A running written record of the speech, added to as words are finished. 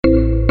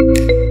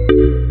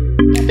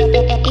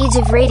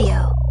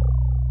Radio.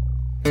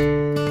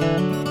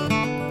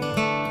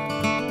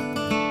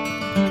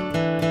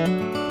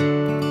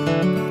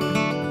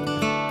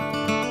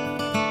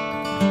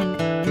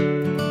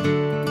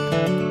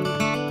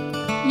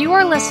 You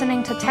are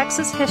listening to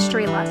Texas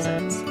History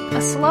Lessons,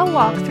 a slow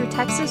walk through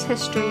Texas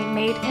history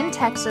made in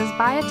Texas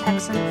by a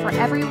Texan for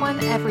everyone,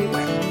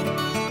 everywhere.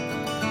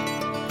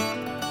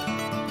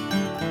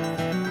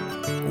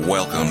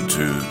 Welcome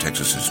to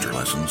Texas History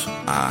Lessons.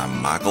 I'm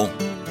Michael,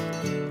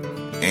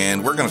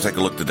 and we're going to take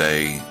a look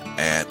today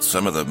at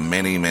some of the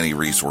many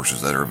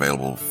resources that are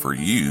available for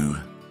you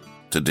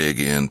to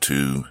dig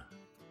into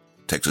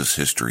Texas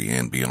history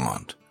and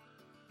beyond.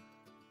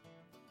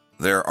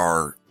 There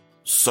are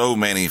so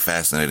many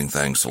fascinating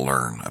things to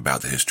learn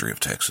about the history of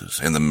Texas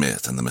and the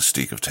myth and the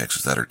mystique of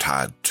Texas that are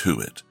tied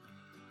to it.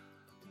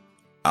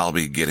 I'll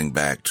be getting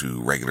back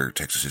to regular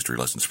Texas history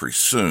lessons pretty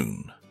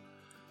soon,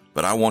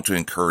 but I want to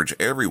encourage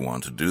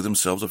everyone to do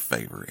themselves a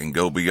favor and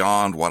go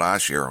beyond what I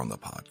share on the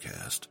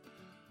podcast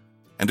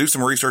and do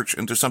some research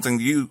into something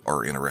you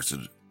are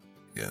interested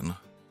in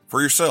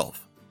for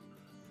yourself.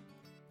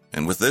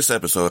 And with this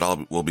episode,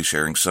 we'll be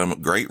sharing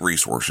some great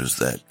resources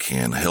that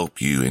can help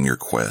you in your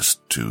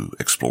quest to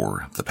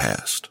explore the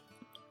past.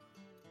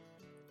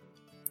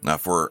 Now,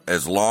 for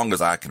as long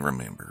as I can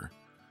remember,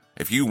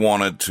 if you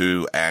wanted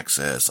to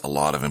access a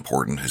lot of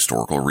important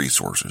historical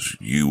resources,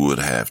 you would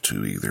have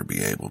to either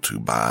be able to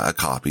buy a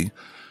copy,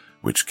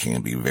 which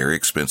can be very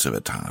expensive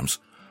at times,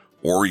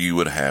 or you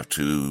would have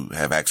to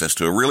have access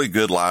to a really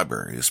good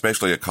library,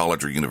 especially a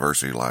college or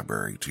university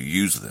library, to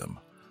use them.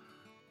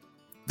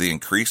 The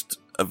increased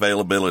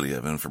availability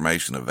of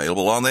information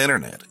available on the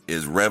internet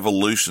is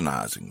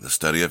revolutionizing the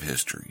study of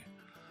history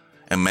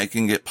and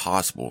making it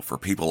possible for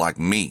people like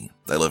me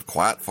that live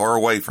quite far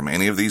away from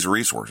any of these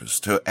resources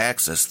to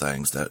access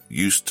things that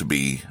used to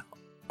be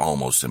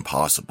almost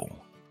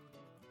impossible.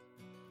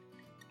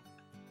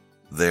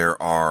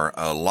 There are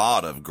a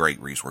lot of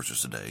great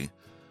resources today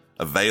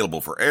available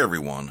for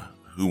everyone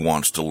who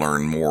wants to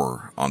learn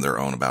more on their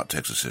own about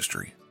Texas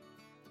history.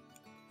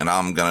 And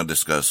I'm going to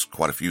discuss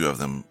quite a few of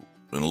them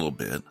in a little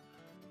bit.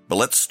 But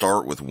let's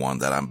start with one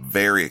that I'm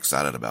very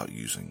excited about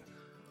using.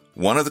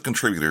 One of the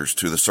contributors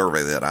to the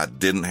survey that I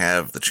didn't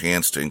have the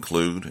chance to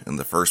include in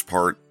the first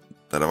part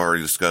that I've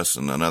already discussed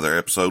in another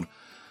episode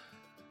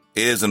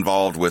is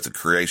involved with the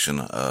creation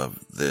of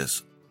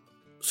this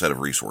set of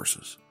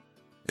resources.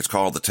 It's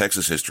called the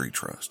Texas History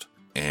Trust,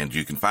 and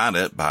you can find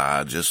it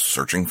by just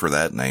searching for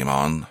that name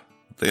on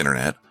the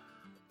internet.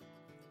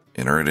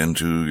 Enter it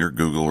into your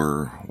Google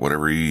or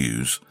whatever you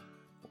use,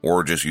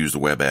 or just use the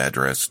web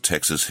address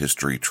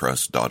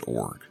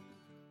texashistorytrust.org.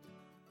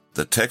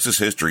 The Texas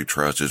History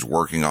Trust is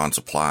working on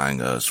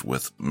supplying us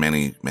with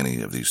many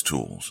of these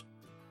tools.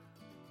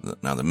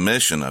 Now, the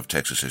mission of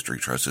Texas History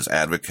Trust is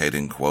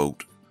advocating,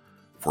 quote,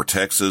 for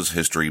Texas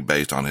history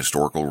based on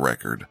historical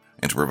record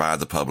and to provide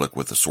the public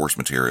with the source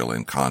material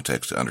and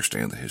context to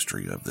understand the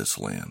history of this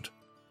land.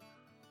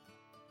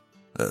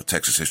 The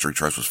Texas History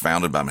Trust was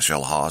founded by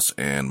Michelle Haas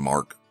and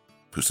Mark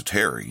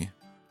Pusateri.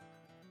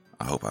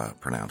 I hope I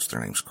pronounced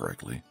their names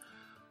correctly.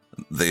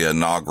 The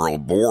inaugural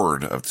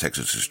board of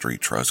Texas History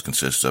Trust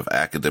consists of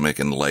academic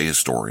and lay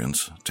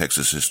historians,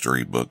 Texas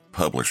history book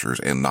publishers,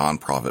 and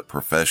nonprofit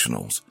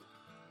professionals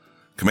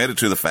committed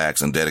to the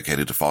facts and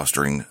dedicated to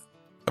fostering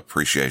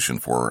appreciation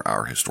for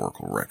our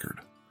historical record.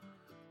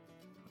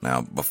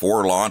 Now,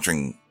 before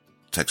launching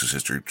Texas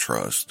History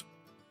Trust,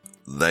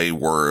 they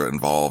were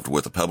involved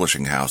with a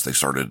publishing house they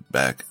started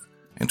back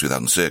in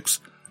 2006,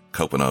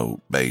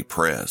 Copano Bay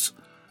Press.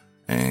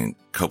 And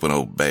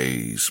Copano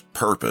Bay's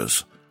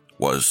purpose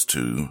was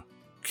to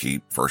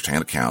keep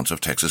firsthand accounts of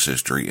Texas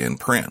history in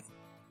print.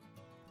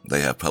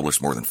 They have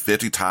published more than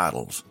 50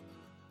 titles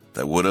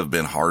that would have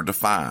been hard to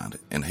find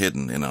and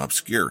hidden in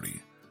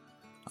obscurity.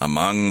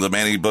 Among the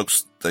many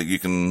books that you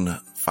can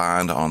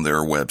find on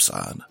their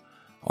website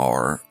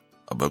are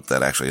a book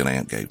that actually an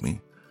aunt gave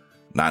me,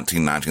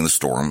 1919 The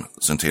Storm,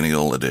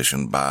 Centennial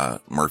Edition by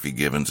Murphy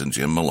Givens and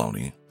Jim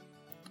Maloney,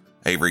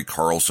 Avery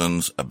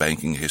Carlson's A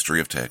Banking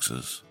History of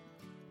Texas,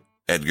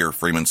 Edgar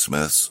Freeman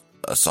Smith's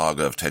A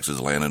Saga of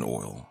Texas Land and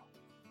Oil,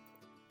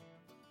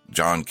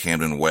 John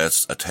Camden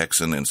West's A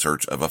Texan in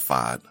Search of a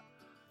Fight,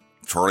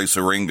 Charlie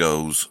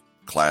Siringo's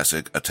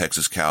classic A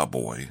Texas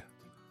Cowboy.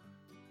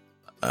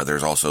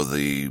 There's also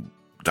the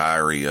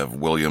Diary of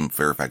William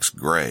Fairfax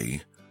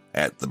Gray,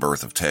 At the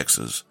Birth of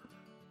Texas.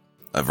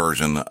 A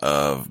version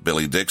of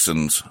Billy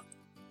Dixon's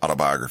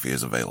autobiography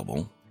is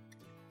available.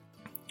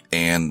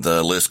 And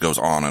the list goes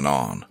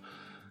on,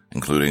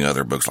 including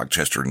other books like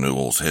Chester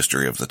Newell's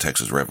History of the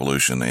Texas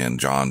Revolution and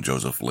John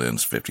Joseph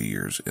Lynn's 50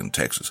 Years in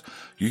Texas.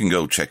 You can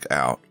go check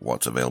out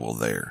what's available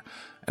there.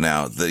 And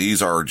now,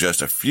 these are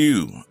just a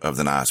few of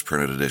the nice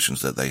printed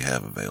editions that they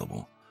have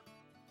available.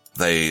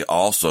 They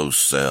also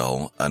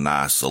sell a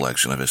nice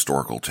selection of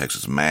historical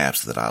Texas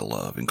maps that I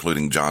love,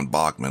 including John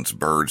Bachman's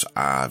Bird's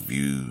Eye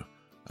View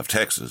of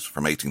Texas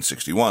from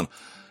 1861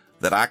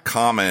 that I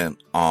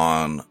comment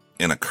on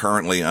in a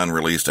currently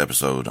unreleased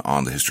episode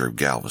on the history of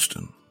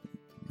Galveston.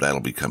 That'll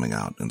be coming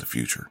out in the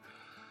future.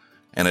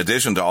 In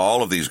addition to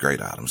all of these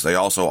great items, they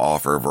also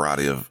offer a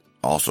variety of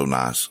also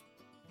nice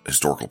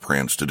historical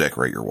prints to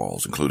decorate your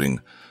walls,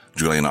 including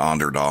Julian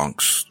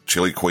Onderdonck's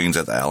Chili Queens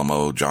at the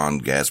Alamo, John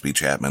Gadsby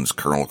Chapman's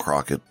Colonel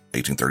Crockett,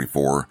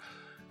 1834,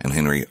 and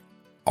Henry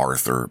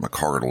Arthur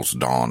McArdle's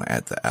Dawn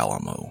at the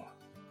Alamo.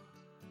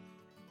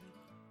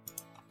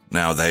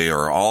 Now, they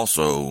are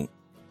also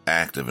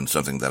active in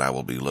something that I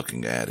will be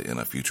looking at in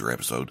a future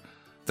episode,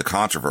 the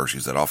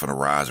controversies that often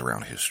arise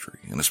around history,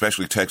 and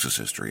especially Texas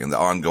history, and the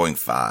ongoing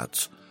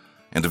fights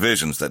and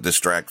divisions that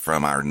distract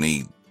from our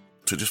need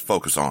to just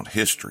focus on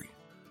history.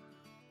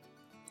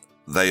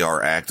 They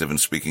are active in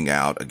speaking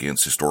out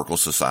against historical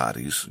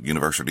societies,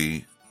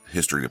 university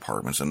history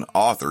departments, and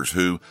authors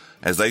who,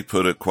 as they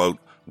put it, quote,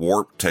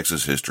 warp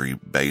Texas history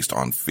based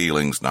on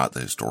feelings, not the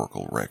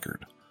historical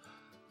record.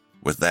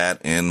 With that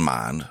in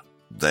mind,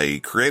 they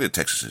created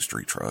Texas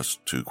History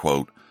Trust to,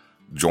 quote,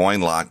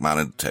 join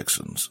like-minded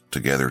Texans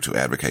together to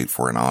advocate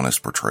for an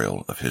honest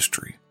portrayal of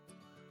history.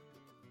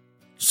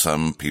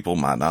 Some people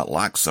might not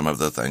like some of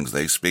the things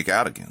they speak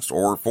out against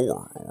or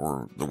for,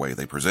 or the way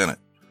they present it.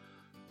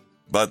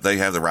 But they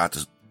have the right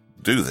to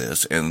do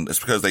this, and it's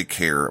because they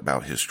care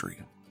about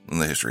history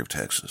and the history of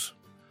Texas.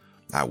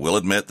 I will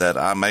admit that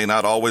I may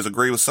not always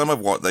agree with some of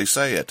what they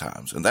say at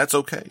times, and that's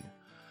okay.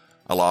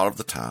 A lot of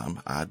the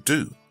time, I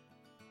do.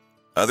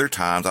 Other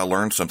times, I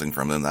learn something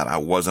from them that I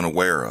wasn't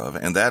aware of,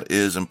 and that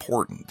is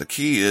important. The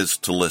key is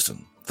to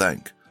listen,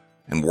 think,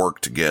 and work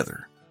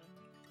together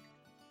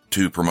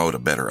to promote a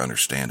better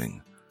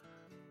understanding.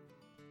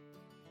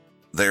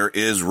 There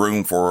is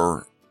room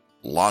for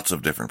lots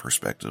of different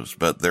perspectives,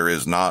 but there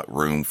is not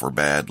room for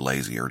bad,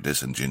 lazy, or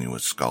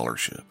disingenuous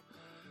scholarship.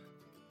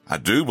 I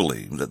do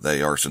believe that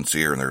they are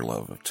sincere in their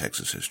love of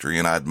Texas history,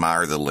 and I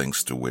admire the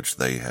lengths to which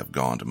they have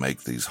gone to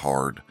make these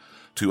hard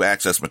to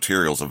access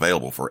materials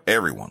available for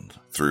everyone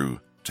through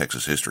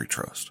Texas History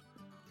Trust.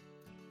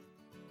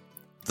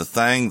 The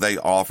thing they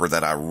offer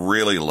that I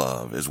really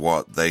love is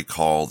what they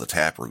call the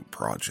Taproot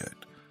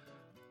Project.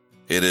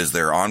 It is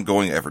their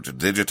ongoing effort to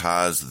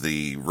digitize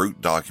the root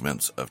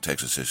documents of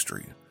Texas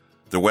history.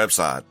 The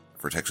website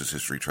for Texas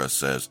History Trust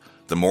says,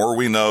 the more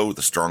we know,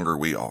 the stronger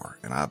we are.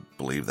 And I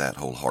believe that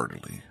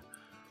wholeheartedly.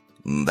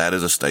 And that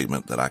is a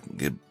statement that I can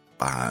get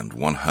behind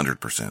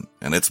 100%.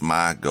 And it's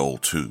my goal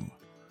too,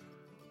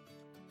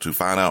 to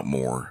find out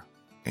more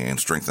and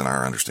strengthen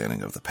our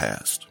understanding of the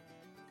past.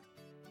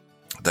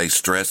 They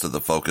stress that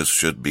the focus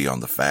should be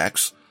on the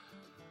facts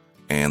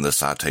and the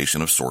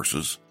citation of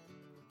sources.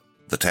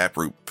 The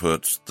Taproot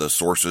puts the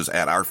sources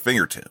at our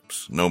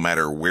fingertips, no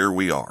matter where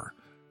we are.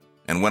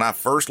 And when I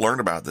first learned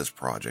about this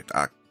project,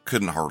 I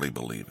couldn't hardly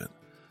believe it.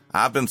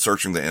 I've been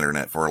searching the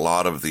internet for a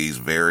lot of these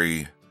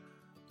very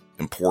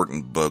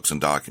important books and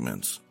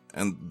documents,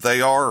 and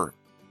a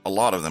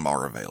lot of them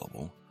are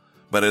available,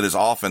 but it is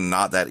often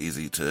not that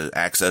easy to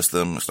access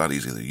them. It's not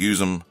easy to use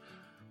them.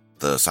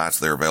 The sites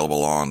they're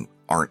available on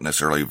aren't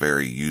necessarily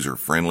very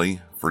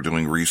user-friendly for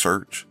doing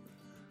research.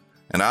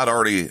 And I'd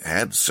already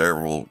had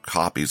several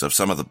copies of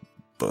some of the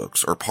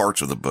books or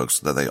parts of the books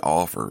that they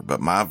offer, but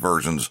my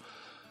versions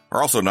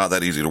are also not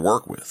that easy to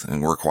work with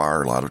and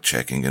require a lot of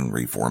checking and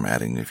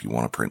reformatting if you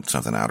want to print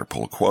something out or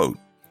pull a quote.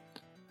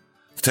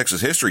 The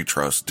Texas History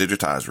Trust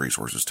digitized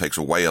resources takes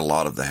away a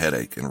lot of the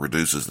headache and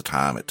reduces the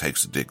time it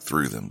takes to dig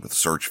through them with the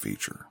search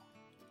feature.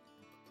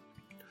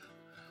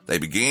 They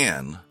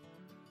began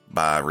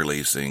by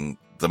releasing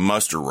the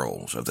muster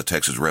rolls of the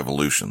Texas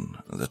Revolution,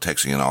 the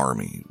Texian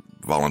Army,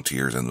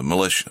 volunteers, and the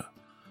militia.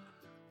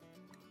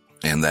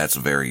 And that's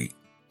a very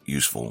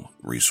useful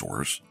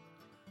resource.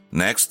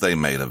 Next, they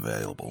made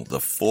available the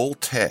full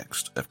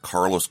text of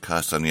Carlos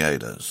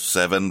Castaneda's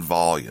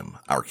 7-volume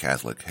Our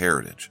Catholic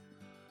Heritage.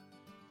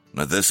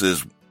 Now, this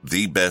is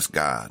the best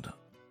guide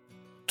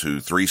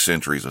to 3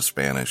 centuries of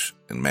Spanish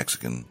and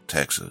Mexican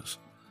Texas.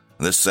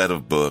 This set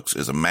of books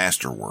is a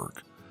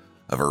masterwork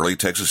of early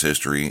Texas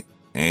history,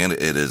 and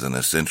it is an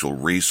essential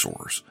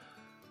resource.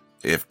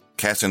 If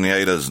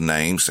Castaneda's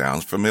name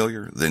sounds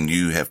familiar, then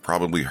you have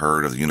probably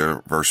heard of the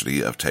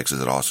University of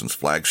Texas at Austin's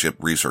flagship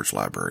research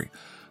library,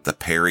 the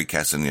Perry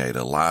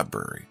Castaneda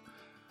Library.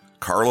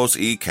 Carlos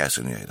E.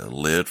 Castaneda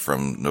lived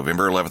from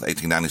November 11,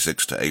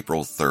 1896 to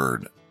April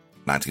 3,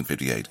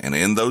 1958. And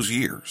in those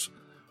years,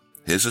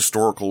 his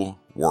historical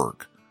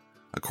work,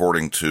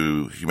 according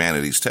to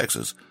Humanities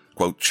Texas,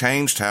 quote,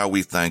 changed how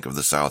we think of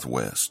the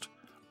Southwest.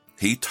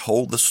 He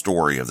told the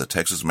story of the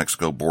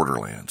Texas-Mexico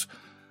borderlands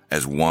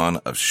as one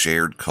of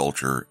shared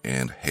culture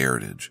and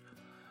heritage,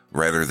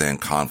 rather than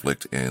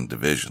conflict and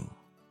division.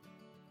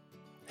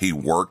 He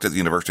worked at the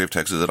University of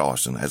Texas at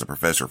Austin as a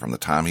professor from the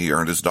time he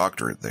earned his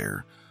doctorate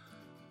there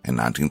in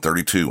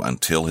 1932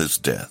 until his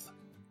death.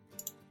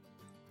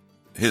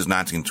 His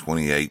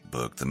 1928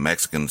 book, The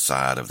Mexican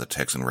Side of the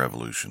Texan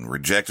Revolution,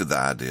 rejected the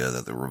idea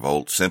that the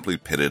revolt simply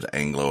pitted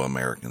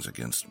Anglo-Americans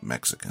against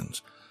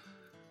Mexicans.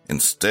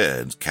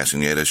 Instead,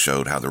 Castaneda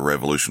showed how the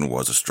revolution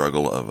was a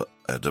struggle of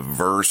a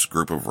diverse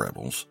group of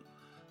rebels,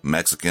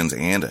 Mexicans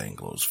and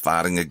Anglos,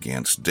 fighting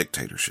against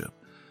dictatorship.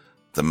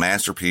 The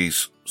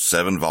masterpiece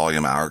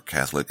 7-volume Our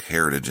Catholic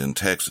Heritage in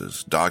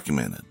Texas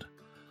documented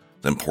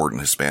the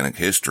important Hispanic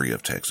history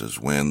of Texas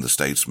when the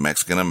state's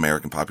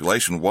Mexican-American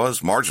population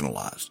was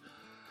marginalized.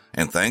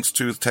 And thanks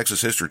to the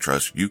Texas History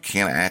Trust, you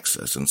can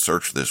access and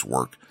search this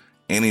work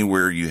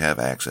anywhere you have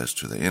access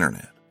to the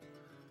internet.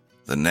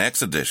 The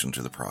next addition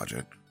to the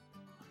project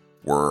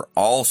were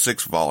all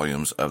 6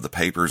 volumes of the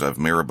papers of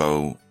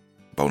Mirabeau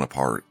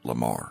Bonaparte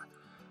Lamar,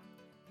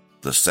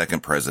 the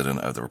second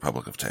president of the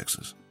Republic of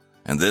Texas.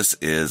 And this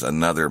is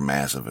another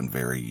massive and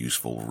very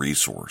useful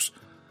resource,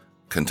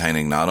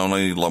 containing not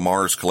only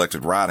Lamar's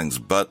collected writings,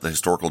 but the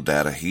historical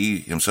data he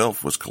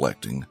himself was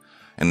collecting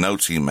and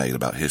notes he made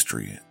about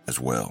history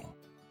as well.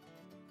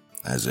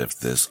 As if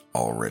this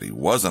already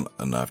wasn't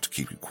enough to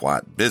keep you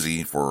quite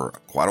busy for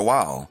quite a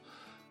while,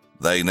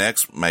 they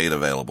next made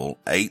available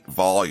 8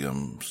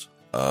 volumes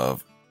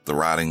of the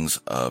writings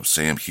of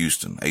Sam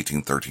Houston,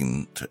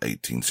 1813 to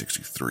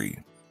 1863.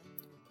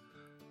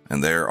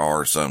 And there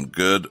are some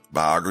good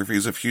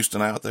biographies of Houston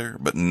out there,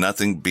 but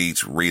nothing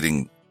beats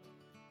reading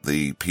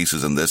the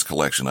pieces in this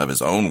collection of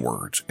his own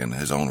words and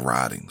his own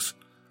writings.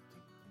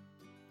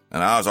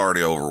 And I was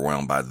already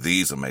overwhelmed by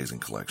these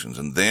amazing collections.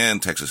 And then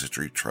Texas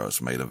History Trust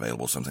made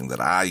available something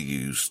that I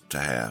used to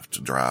have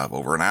to drive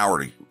over an hour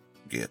to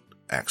get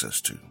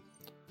access to.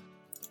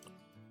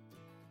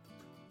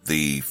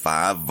 The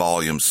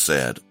 5-volume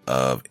set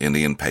of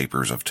Indian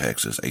Papers of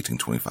Texas,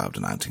 1825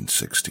 to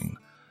 1916.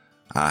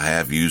 I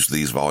have used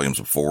these volumes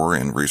before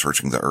in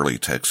researching the early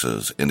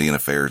Texas Indian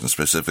affairs and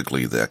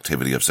specifically the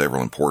activity of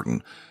several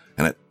important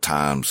and at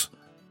times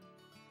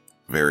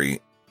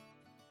very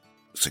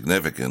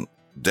significant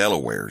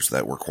Delawares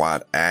that were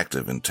quite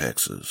active in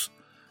Texas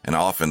and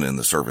often in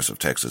the service of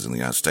Texas in the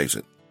United States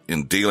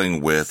in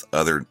dealing with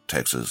other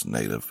Texas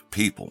native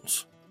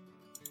peoples.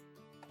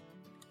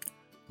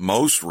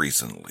 Most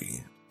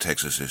recently,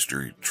 Texas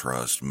History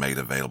Trust made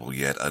available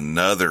yet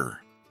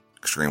another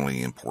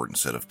extremely important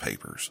set of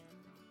papers,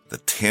 the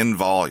 10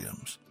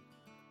 volumes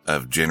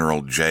of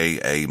General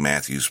J.A.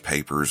 Matthews'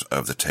 Papers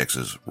of the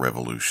Texas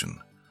Revolution.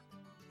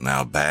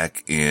 Now,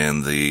 back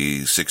in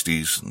the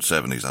 60s and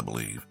 70s, I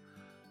believe,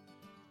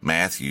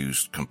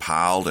 Matthews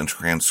compiled and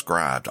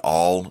transcribed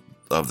all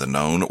of the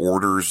known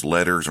orders,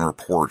 letters, and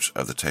reports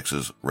of the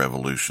Texas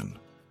Revolution.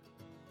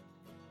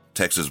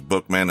 Texas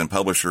bookman and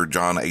publisher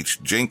John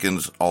H.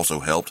 Jenkins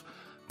also helped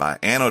by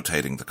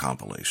annotating the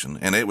compilation,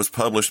 and it was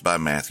published by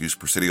Matthews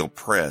Presidial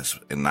Press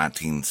in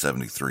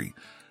 1973.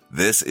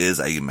 This is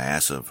a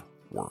massive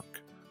work.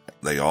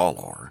 They all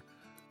are.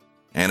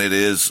 And it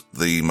is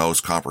the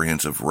most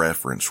comprehensive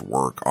reference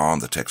work on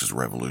the Texas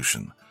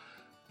Revolution.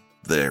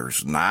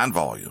 There's 9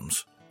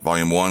 volumes.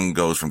 Volume 1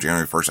 goes from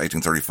January 1st,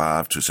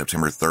 1835 to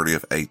September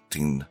 30th,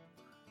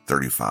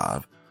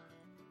 1835.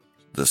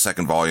 The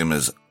second volume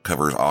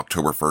covers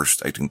October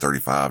 1st,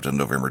 1835 to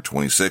November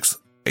 26th,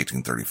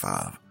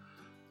 1835.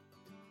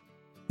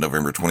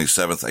 November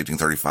 27th,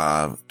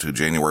 1835 to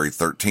January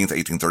 13th,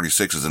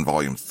 1836 is in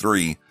Volume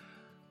 3.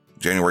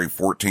 January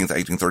 14th,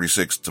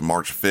 1836 to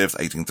March 5th,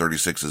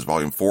 1836 is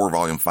Volume 4.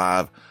 Volume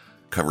 5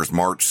 covers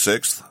March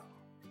 6th,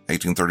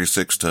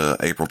 1836 to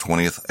April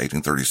 20th,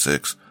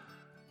 1836.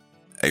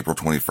 April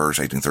 21st,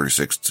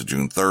 1836 to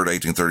June 3rd,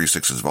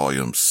 1836 is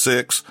Volume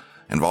 6.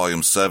 And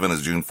Volume 7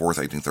 is June 4th,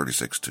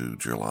 1836 to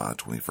July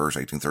 21st,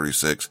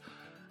 1836.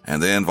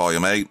 And then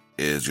Volume 8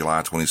 is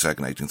July 22nd,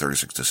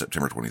 1836 to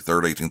September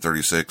 23rd,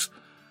 1836.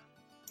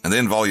 And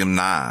then Volume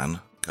 9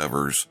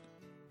 covers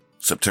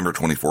September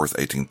 24th,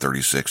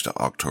 1836 to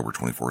October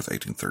 24th,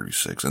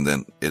 1836. And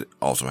then it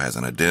also has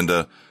an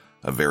addenda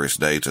of various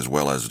dates as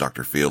well as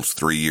Dr. Field's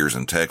 3 Years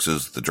in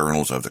Texas, the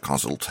Journals of the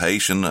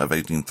Consultation of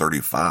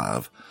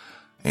 1835,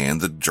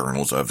 and the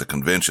Journals of the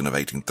Convention of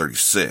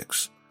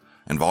 1836.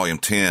 And Volume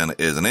 10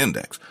 is an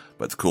index.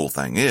 But the cool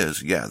thing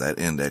is, yeah, that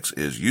index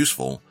is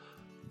useful,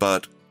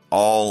 but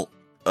all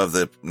of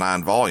the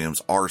 9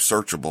 volumes are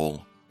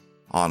searchable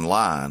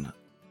online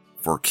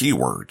for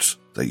keywords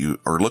that you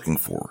are looking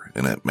for,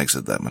 and it makes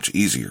it that much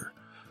easier.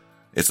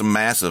 It's a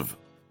massive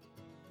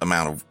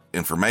amount of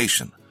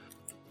information.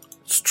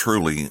 It's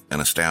truly an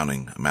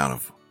astounding amount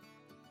of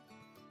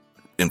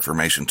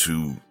information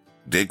to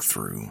dig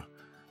through.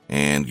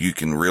 And you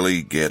can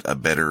really get a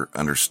better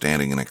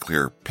understanding and a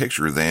clearer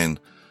picture than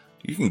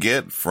you can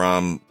get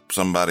from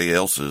somebody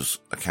else's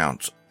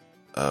accounts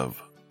of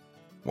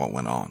what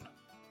went on.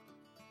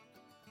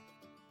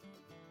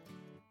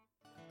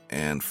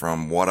 And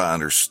from what I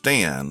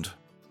understand,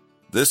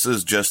 this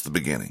is just the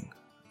beginning.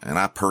 And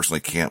I personally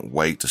can't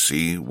wait to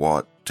see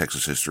what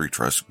Texas History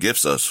Trust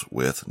gifts us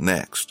with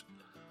next.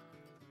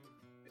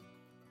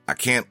 I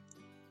can't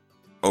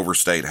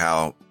overstate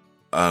how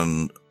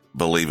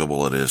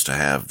unbelievable it is to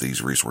have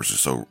these resources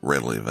so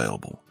readily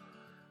available.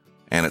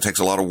 And it takes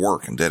a lot of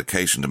work and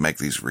dedication to make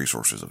these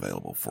resources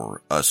available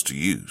for us to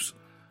use.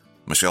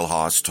 Michelle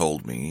Haas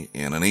told me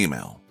in an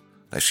email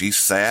that she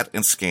sat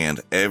and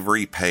scanned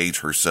every page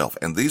herself.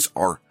 And these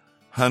are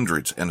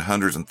hundreds and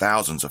hundreds and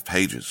thousands of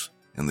pages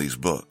in these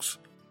books.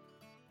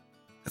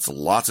 It's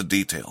lots of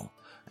detail.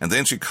 And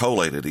then she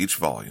collated each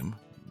volume,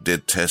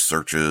 did test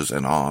searches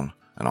and on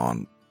and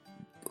on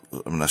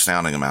an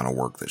astounding amount of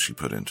work that she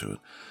put into it.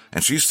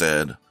 And she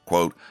said,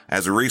 quote,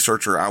 "As a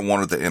researcher, I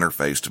wanted the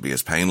interface to be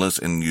as painless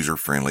and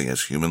user-friendly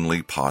as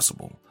humanly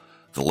possible.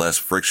 The less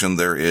friction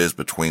there is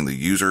between the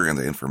user and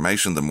the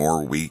information, the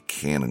more we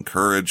can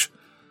encourage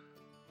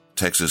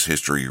Texas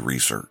history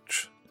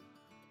research."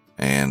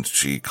 And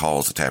she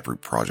calls the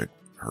Taproot Project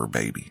her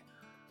baby.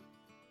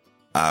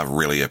 I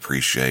really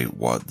appreciate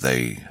what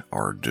they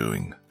are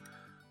doing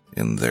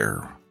in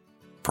their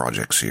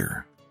projects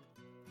here.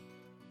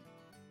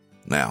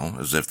 Now,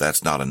 as if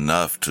that's not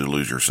enough to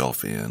lose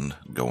yourself in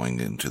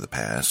going into the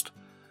past,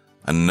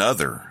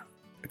 another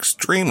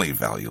extremely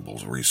valuable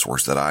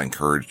resource that I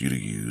encourage you to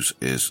use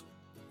is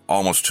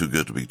almost too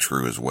good to be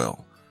true as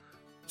well.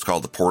 It's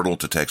called the Portal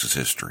to Texas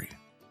History.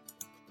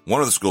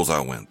 One of the schools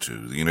I went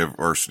to, the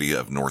University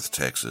of North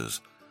Texas,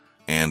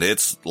 and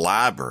its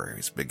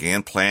libraries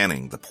began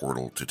planning the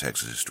Portal to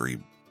Texas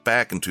History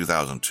back in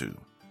 2002.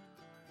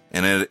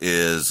 And it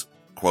is,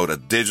 quote, "a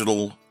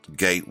digital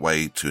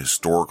gateway to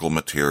historical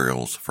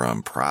materials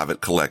from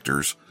private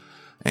collectors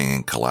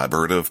and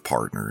collaborative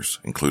partners,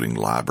 including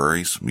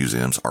libraries,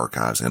 museums,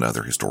 archives, and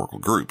other historical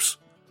groups."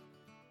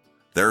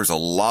 There's a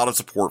lot of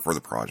support for the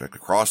project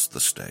across the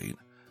state,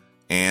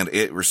 and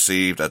it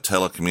received a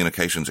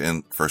telecommunications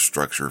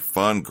infrastructure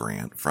fund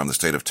grant from the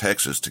state of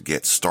Texas to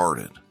get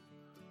started.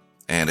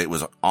 And it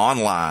was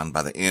online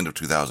by the end of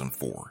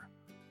 2004.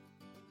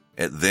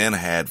 It then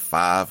had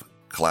 5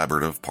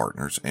 collaborative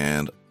partners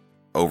and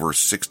over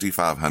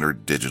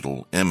 6,500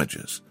 digital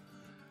images.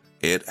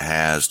 It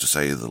has, to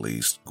say the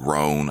least,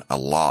 grown a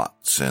lot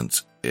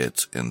since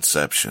its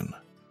inception.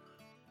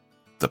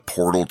 The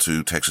Portal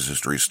to Texas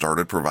History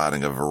started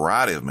providing a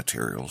variety of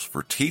materials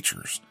for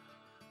teachers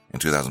in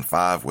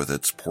 2005 with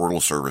its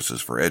portal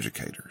services for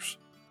educators,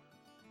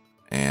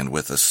 and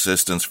with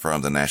assistance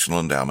from the National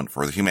Endowment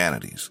for the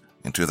Humanities.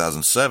 In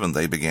 2007,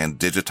 they began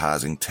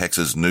digitizing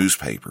Texas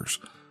newspapers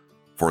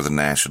for the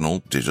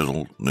National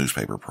Digital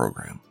Newspaper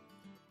Program.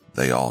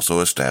 They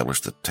also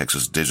established the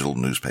Texas Digital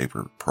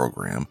Newspaper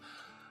Program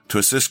to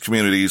assist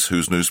communities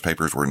whose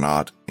newspapers were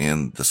not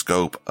in the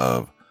scope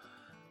of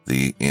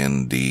the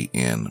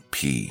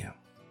NDNP.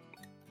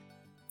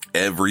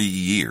 Every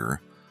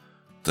year,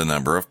 the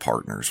number of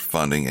partners,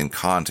 funding, and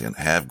content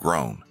have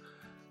grown.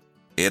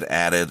 It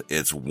added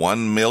its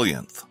 1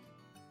 millionth.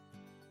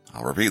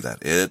 I'll repeat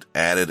that. It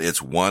added its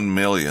 1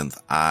 millionth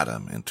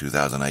item in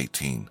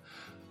 2018.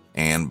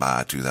 And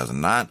by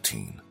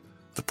 2019,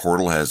 the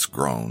portal has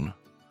grown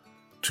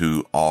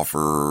to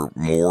offer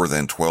more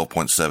than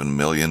 12.7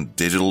 million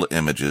digital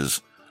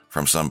images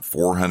from some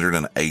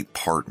 408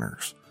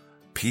 partners.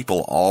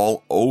 People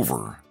all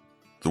over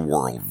the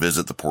world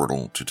visit the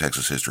Portal to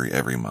Texas History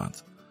every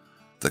month.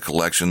 The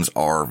collections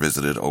are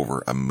visited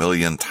over 1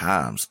 million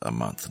times a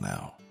month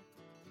now.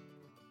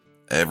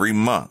 Every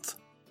month,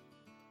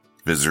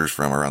 visitors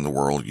from around the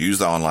world use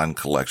the online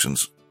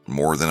collections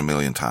more than 1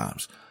 million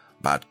times.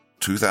 By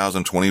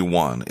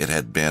 2021, it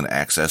had been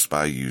accessed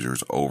by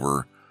users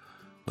over,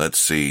 I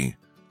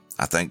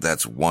think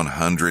that's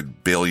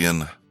 100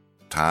 billion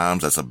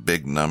times. That's a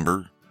big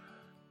number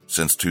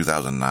since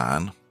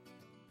 2009.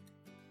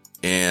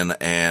 In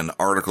an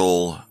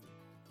article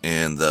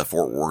in the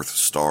Fort Worth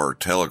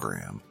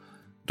Star-Telegram,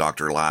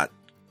 Dr. Light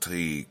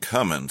T.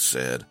 Cummins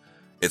said,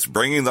 "It's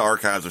bringing the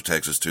archives of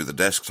Texas to the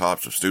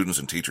desktops of students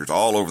and teachers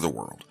all over the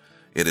world.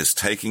 It is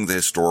taking the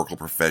historical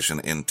profession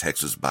in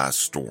Texas by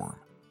storm."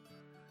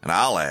 And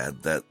I'll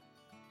add that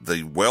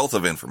the wealth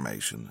of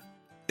information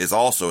is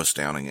also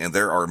astounding, and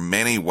there are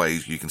many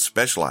ways you can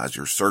specialize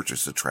your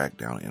searches to track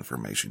down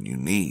information you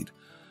need.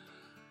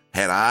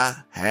 Had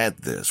I had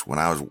this when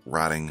I was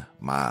writing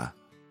my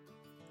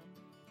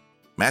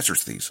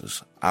master's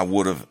thesis, I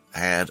would have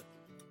had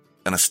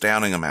an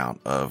astounding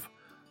amount of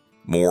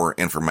more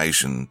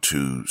information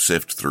to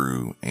sift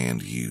through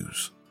and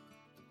use.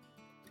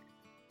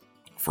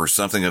 For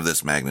something of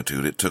this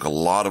magnitude, it took a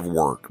lot of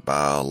work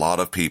by a lot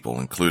of people,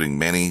 including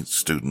many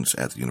students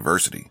at the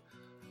university.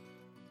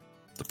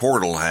 The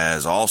portal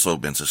has also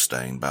been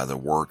sustained by the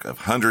work of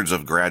hundreds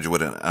of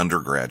graduate and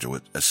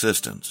undergraduate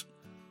assistants.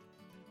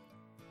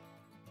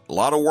 A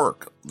lot of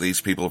work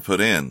these people have put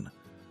in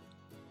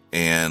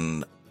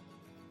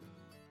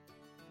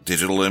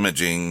digital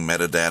imaging,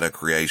 metadata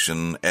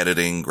creation,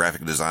 editing,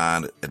 graphic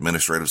design,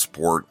 administrative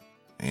support,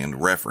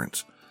 and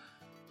reference.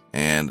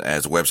 And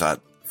as the website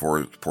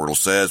for the portal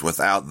says,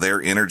 without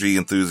their energy,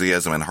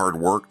 enthusiasm, and hard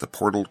work, the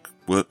portal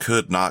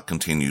could not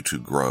continue to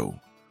grow.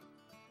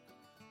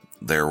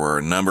 There were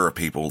a number of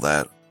people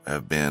that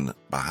have been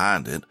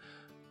behind it.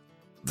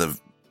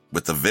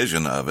 With the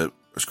vision of it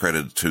was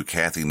credited to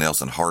Kathy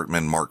Nelson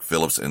Hartman, Mark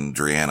Phillips, and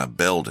Drianna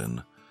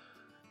Belden.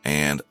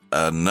 And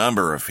a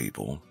number of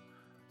people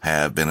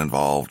have been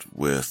involved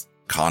with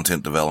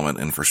content development,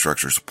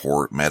 infrastructure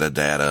support,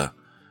 metadata,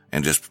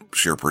 and just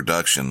sheer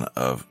production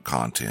of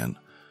content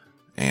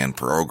and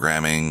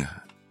programming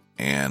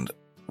and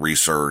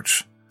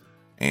research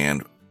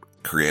and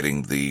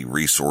creating the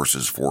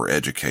resources for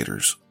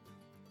educators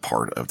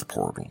part of the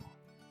portal.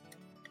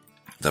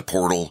 The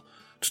Portal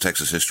to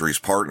Texas History's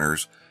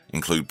partners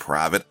include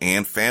private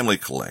and family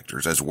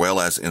collectors, as well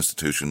as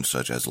institutions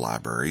such as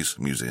libraries,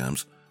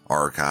 museums,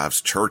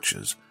 archives,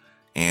 churches,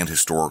 and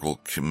historical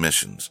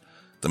commissions.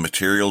 The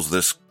materials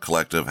this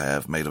collective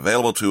have made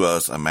available to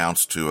us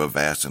amounts to a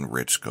vast and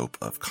rich scope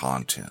of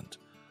content.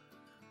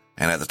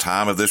 And at the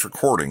time of this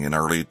recording in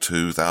early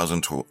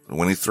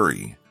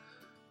 2023,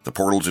 the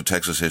Portal to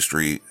Texas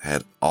History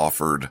had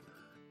offered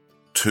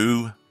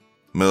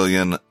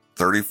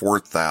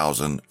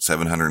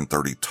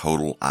 2,034,730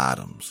 total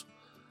items.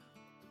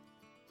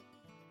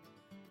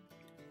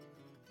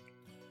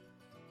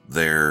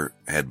 There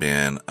had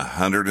been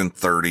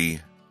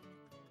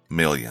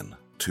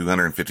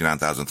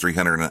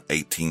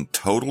 130,259,318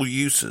 total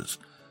uses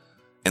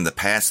in the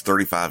past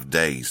 35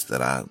 days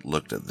that I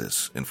looked at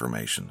this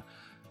information.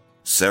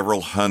 Several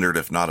hundred,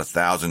 if not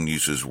 1,000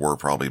 uses were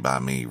probably by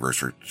me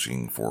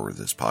researching for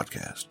this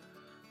podcast.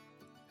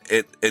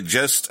 It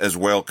just as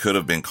well could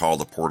have been called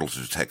the Portal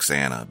to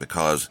Texana,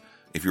 because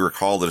if you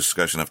recall the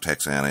discussion of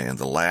Texana in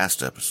the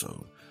last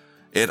episode,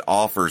 it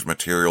offers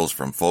materials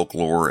from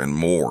folklore and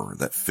more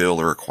that fill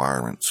the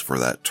requirements for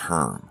that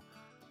term.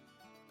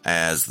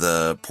 As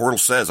the portal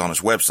says on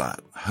its website,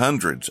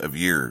 hundreds of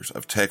years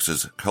of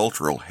Texas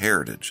cultural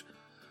heritage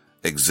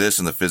exists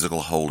in the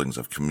physical holdings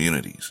of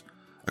communities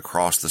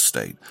across the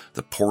state.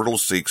 The portal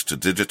seeks to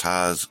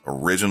digitize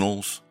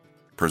originals,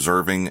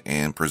 preserving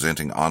and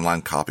presenting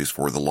online copies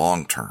for the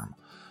long term.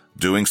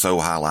 Doing so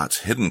highlights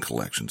hidden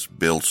collections,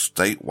 builds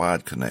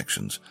statewide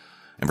connections,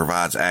 and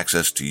provides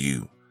access to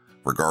you,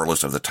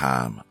 regardless of the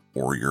time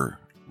or your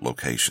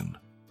location.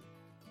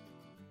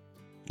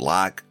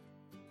 Like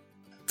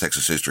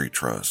Texas History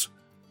Trust,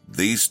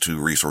 these two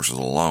resources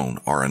alone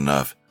are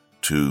enough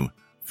to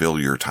fill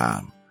your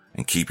time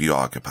and keep you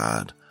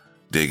occupied,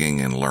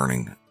 digging and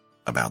learning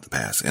about the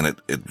past. And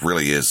it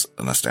really is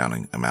an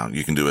astounding amount.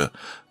 You can do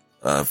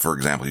for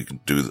example, you can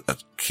do a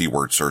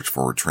keyword search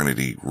for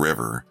Trinity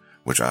River,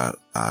 which I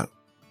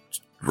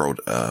wrote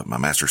my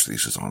master's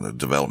thesis on, the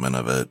development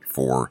of it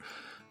for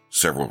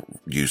several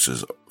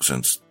uses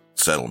since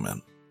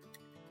settlement.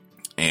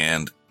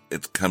 And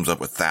it comes up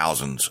with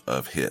thousands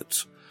of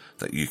hits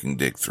that you can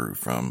dig through,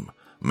 from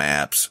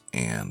maps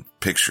and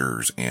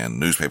pictures and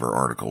newspaper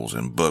articles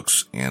and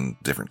books and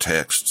different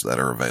texts that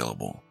are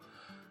available.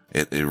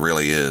 It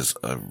really is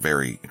a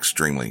very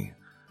extremely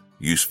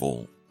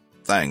useful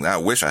thing that I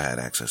wish I had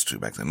access to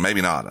back then.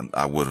 Maybe not.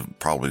 I would have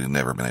probably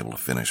never been able to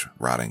finish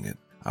writing it.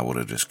 I would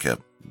have just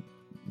kept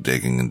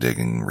digging and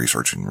digging,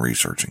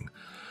 researching.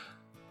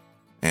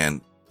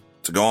 And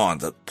to go on,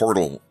 the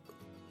Portal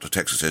to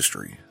Texas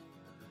History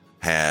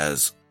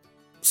has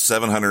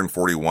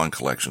 741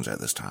 collections at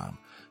this time,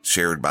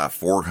 shared by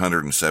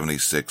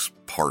 476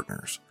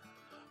 partners,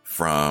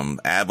 from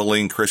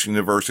Abilene Christian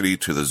University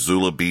to the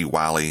Zula B.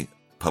 Wiley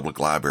Public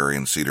Library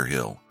in Cedar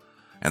Hill.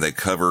 And they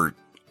cover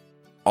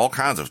all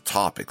kinds of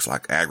topics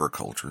like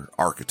agriculture,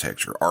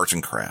 architecture, arts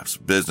and crafts,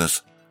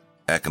 business,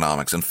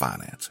 economics and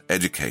finance,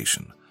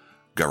 education,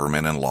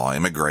 government and law,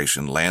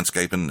 immigration,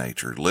 landscape and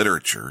nature,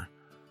 literature,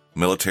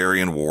 military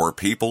and war,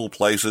 people,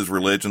 places,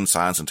 religion,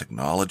 science and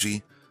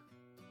technology,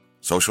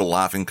 social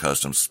life and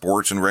customs,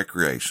 sports and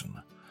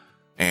recreation.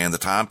 And the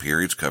time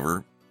periods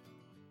cover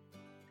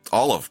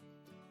all of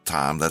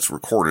time that's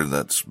recorded,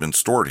 that's been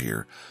stored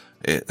here.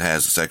 It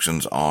has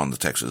sections on the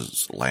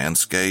Texas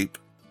landscape,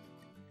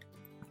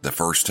 the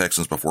first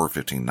Texans before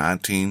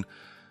 1519,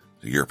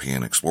 the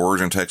European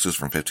explorers in Texas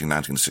from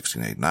 1519 to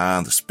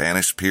 1689, the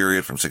Spanish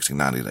period from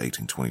 1690 to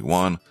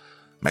 1821,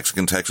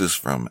 Mexican Texas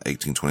from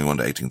 1821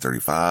 to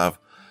 1835,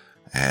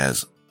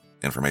 has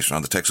information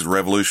on the Texas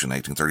Revolution,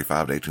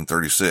 1835 to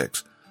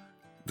 1836.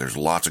 There's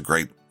lots of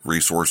great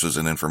resources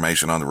and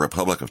information on the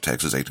Republic of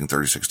Texas,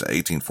 1836 to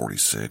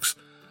 1846.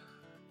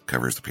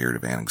 Covers the period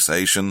of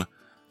annexation,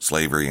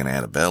 slavery and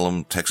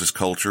antebellum, Texas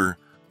culture,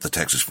 the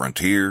Texas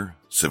frontier,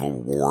 Civil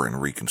War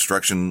and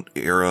Reconstruction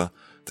era,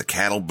 the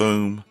cattle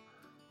boom,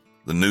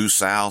 the New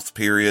South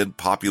period,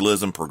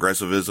 populism,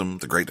 progressivism,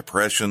 the Great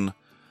Depression.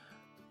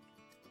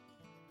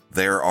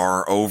 There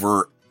are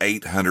over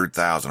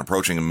 800,000,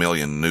 approaching 1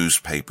 million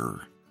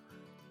newspaper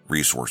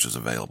resources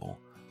available.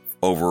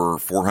 Over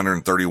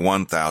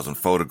 431,000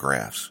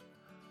 photographs,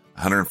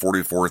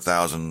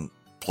 144,000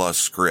 plus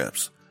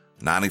scripts,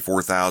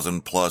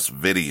 94,000 plus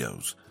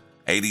videos,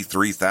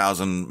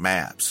 83,000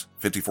 maps,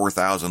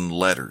 54,000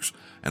 letters.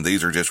 And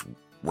these are just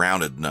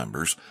rounded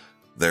numbers.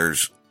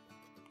 There's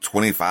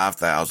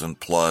 25,000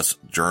 plus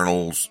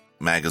journals,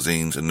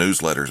 magazines, and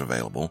newsletters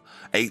available,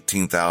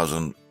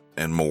 18,000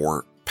 and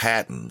more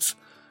patents,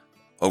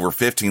 over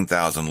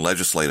 15,000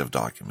 legislative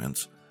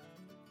documents,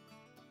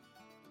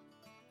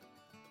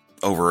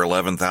 over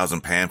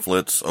 11,000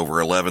 pamphlets, over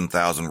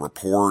 11,000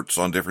 reports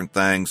on different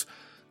things.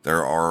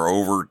 There are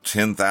over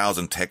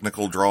 10,000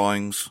 technical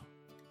drawings,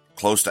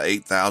 close to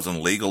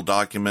 8,000 legal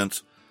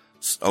documents,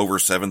 over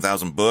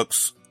 7,000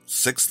 books,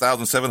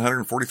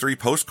 6,743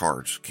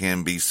 postcards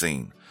can be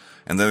seen.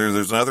 And then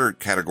there's another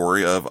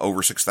category of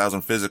over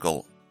 6,000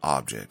 physical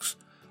objects,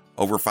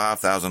 over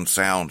 5,000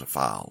 sound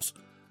files,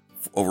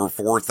 over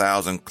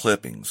 4,000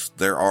 clippings.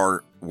 There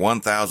are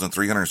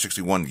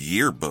 1,361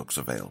 yearbooks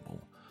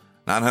available,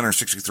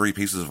 963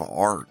 pieces of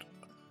art,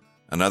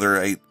 another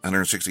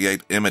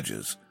 868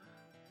 images.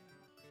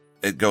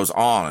 It goes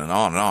on and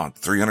on and on.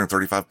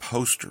 335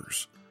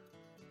 posters.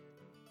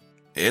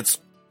 It's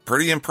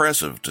pretty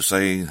impressive, to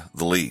say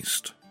the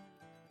least.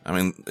 I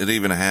mean, it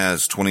even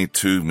has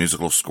 22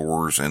 musical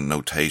scores and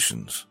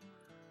notations.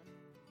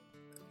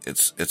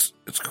 It's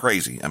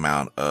crazy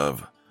amount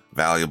of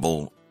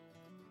valuable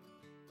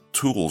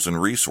tools and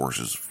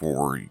resources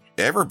for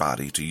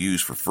everybody to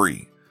use for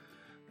free.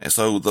 And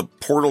so the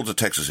portal to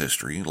Texas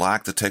history,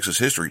 like the Texas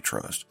History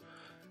Trust,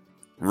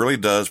 really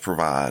does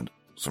provide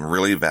some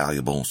really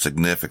valuable,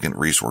 significant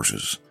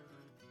resources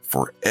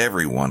for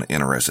everyone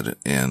interested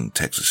in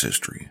Texas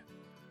history.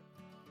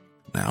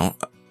 Now,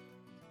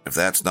 if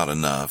that's not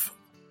enough,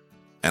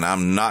 and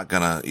I'm not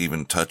going to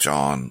even touch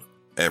on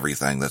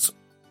everything that's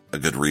a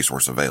good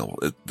resource available.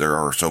 There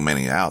are so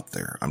many out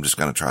there. I'm just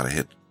going to try to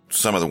hit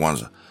some of the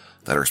ones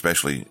that are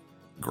especially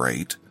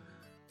great.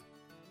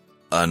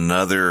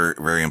 Another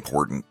very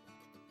important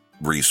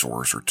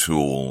resource or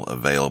tool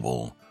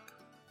available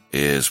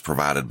is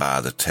provided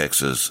by the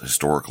Texas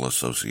Historical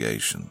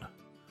Association.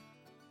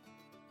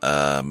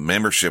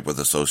 Membership with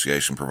the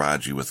association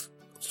provides you with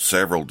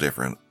several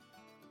different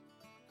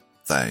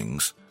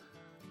things,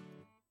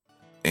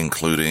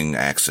 including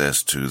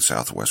access to the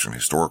Southwestern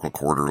Historical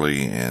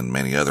Quarterly and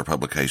many other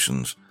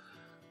publications.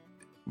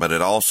 But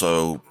it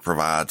also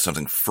provides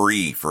something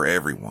free for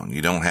everyone.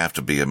 You don't have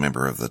to be a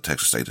member of the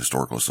Texas State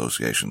Historical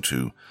Association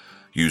to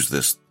use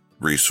this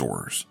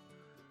resource.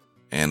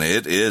 And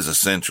it is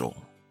essential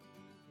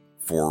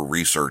for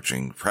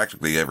researching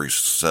practically every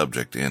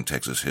subject in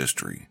Texas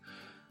history.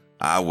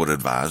 I would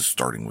advise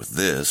starting with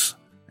this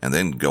and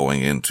then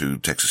going into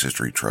Texas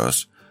History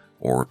Trust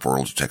or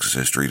Portal to Texas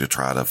History to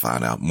try to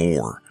find out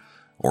more,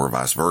 or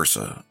vice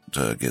versa.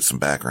 To get some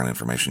background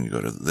information, you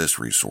go to this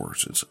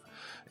resource.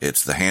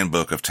 It's the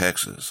Handbook of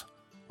Texas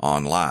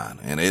online,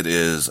 and it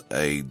is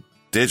a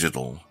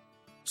digital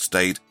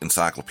state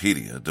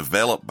encyclopedia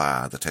developed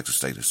by the Texas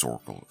State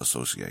Historical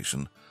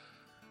Association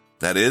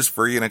that is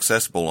free and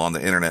accessible on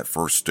the internet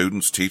for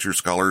students, teachers,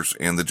 scholars,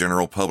 and the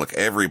general public.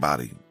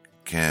 Everybody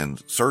can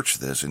search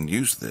this and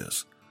use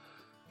this.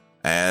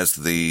 As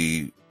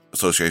the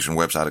association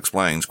website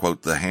explains,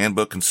 quote, the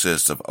handbook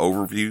consists of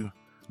overview,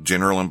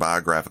 general and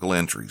biographical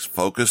entries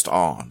focused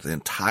on the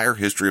entire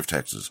history of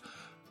Texas,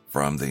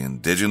 from the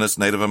indigenous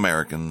Native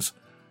Americans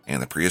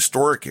and the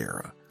prehistoric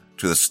era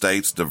to the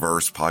state's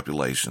diverse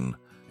population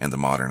and the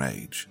modern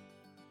age.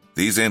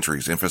 These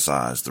entries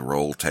emphasize the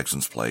role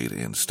Texans played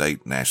in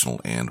state,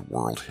 national, and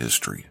world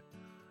history.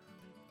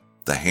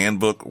 The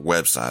handbook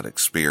website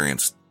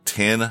experienced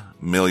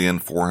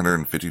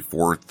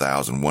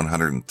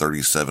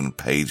 10,454,137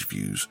 page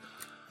views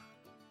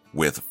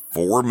with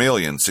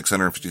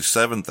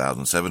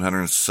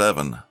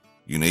 4,657,707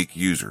 unique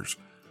users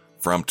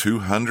from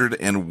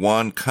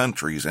 201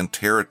 countries and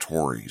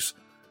territories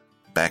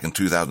back in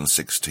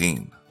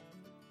 2016.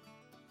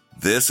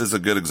 This is a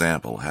good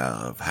example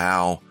of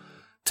how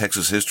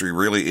Texas history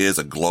really is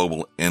a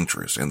global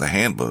interest, and the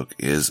handbook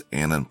is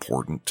an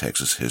important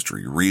Texas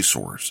history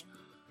resource.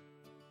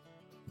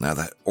 Now,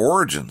 the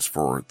origins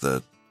for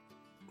the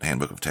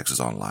Handbook of Texas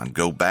Online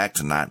go back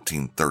to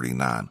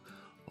 1939,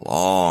 a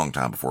long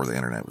time before the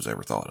internet was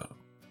ever thought of,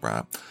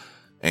 right?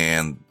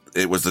 And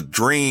it was the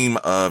dream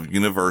of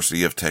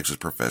University of Texas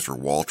professor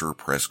Walter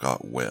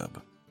Prescott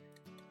Webb.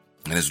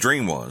 And his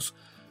dream was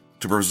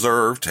to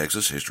preserve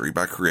Texas history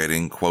by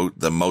creating, quote,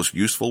 the most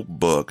useful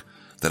book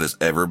that has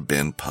ever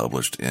been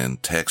published in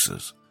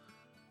Texas.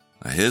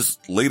 Now, his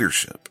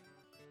leadership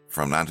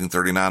from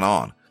 1939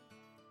 on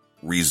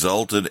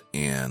resulted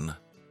in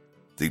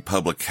the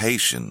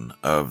publication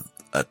of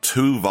a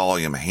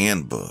 2-volume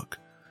handbook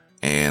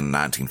in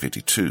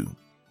 1952.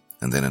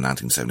 And then in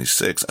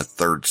 1976, a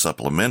third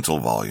supplemental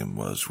volume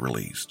was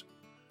released.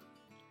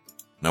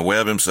 Now,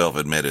 Webb himself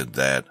admitted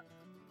that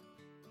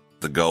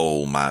the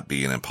goal might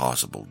be an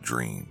impossible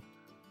dream,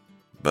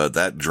 but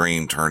that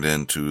dream turned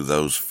into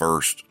those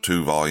first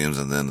 2 volumes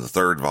and then the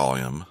third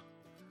volume,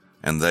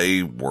 and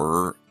they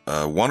were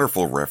a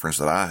wonderful reference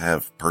that I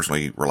have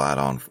personally relied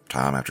on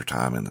time after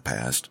time in the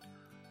past.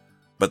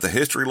 But the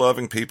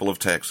history-loving people of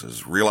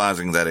Texas,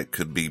 realizing that it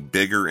could be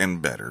bigger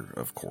and better,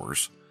 of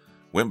course,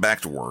 went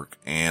back to work,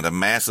 and a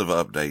massive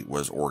update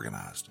was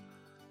organized.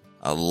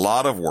 A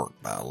lot of work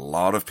by a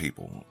lot of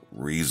people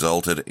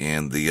resulted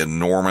in the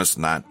enormous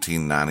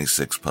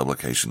 1996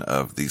 publication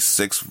of the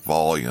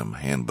 6-volume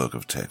Handbook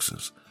of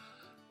Texas.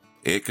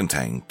 It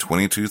contained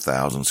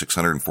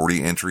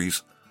 22,640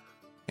 entries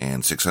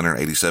and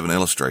 687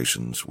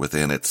 illustrations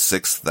within its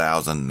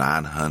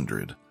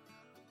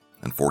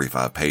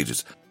 6,945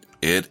 pages.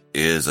 It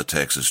is a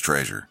Texas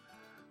treasure.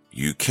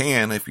 You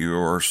can, if you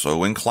are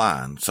so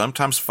inclined,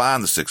 sometimes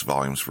find the 6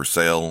 volumes for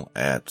sale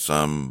at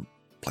some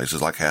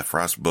places like Half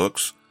Price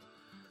Books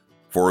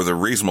for the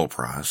reasonable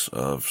price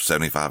of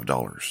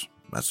 $75.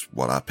 That's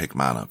what I picked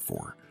mine up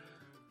for.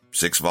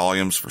 6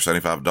 volumes for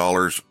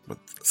 $75 with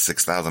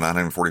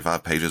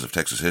 6,945 pages of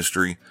Texas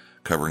history,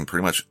 covering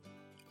pretty much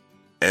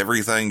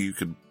everything you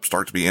could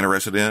start to be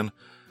interested in,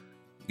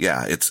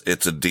 yeah, it's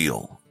a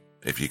deal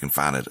if you can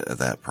find it at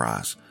that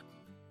price.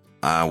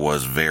 I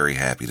was very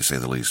happy, to say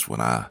the least,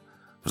 when I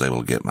was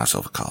able to get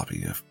myself a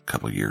copy a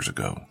couple of years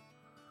ago.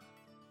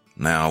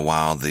 Now,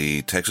 while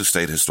the Texas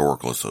State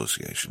Historical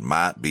Association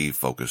might be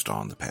focused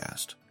on the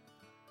past,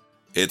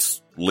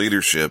 its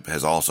leadership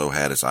has also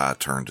had its eye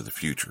turned to the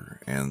future,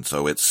 and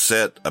so it's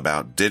set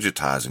about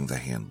digitizing the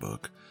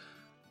handbook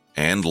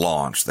and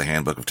launched the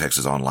Handbook of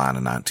Texas Online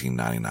in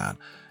 1999.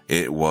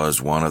 It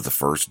was one of the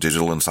first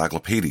digital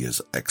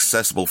encyclopedias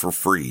accessible for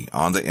free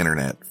on the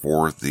internet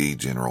for the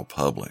general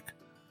public.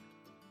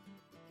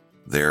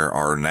 There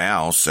are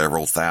now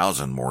several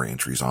thousand more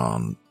entries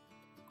online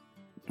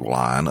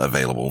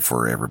available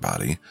for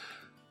everybody,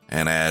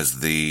 and as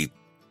the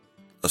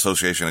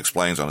association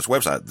explains on its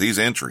website, these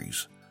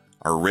entries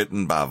are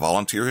written by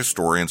volunteer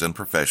historians and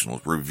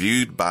professionals,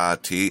 reviewed by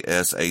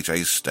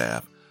TSHA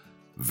staff,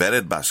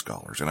 vetted by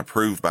scholars, and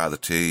approved by the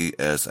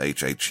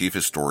TSHA chief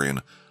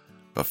historian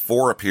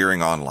before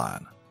appearing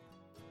online.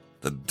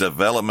 The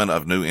development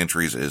of new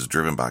entries is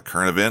driven by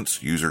current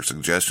events, user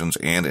suggestions,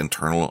 and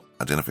internal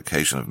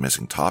identification of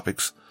missing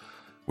topics,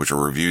 which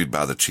are reviewed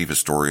by the chief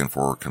historian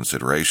for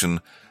consideration.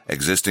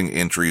 Existing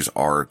entries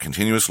are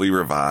continuously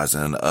revised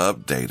and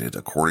updated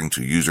according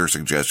to user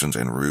suggestions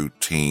and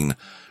routine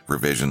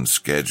revision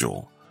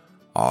schedule.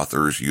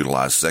 Authors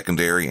utilize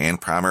secondary and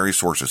primary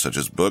sources such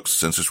as books,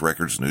 census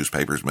records,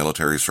 newspapers,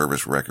 military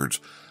service records,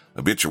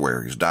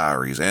 obituaries,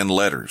 diaries, and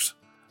letters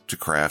to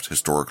craft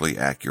historically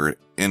accurate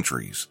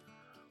entries.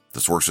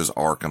 The sources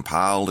are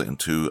compiled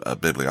into a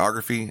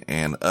bibliography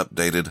and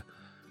updated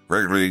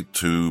regularly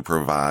to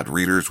provide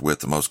readers with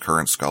the most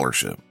current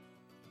scholarship.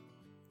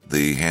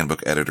 The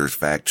handbook editors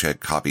fact-check,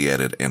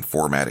 copy-edit, and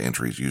format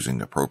entries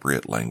using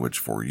appropriate language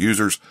for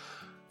users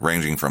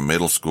ranging from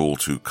middle school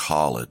to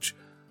college.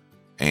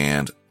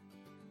 And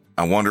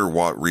I wonder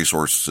what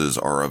resources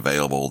are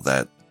available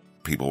that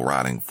people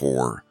writing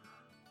for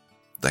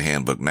the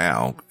handbook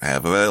now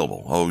have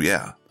available. Oh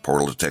yeah,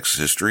 Portal to Texas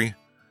History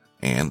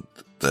and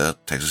the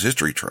Texas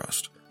History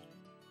Trust.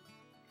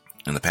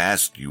 In the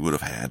past, you would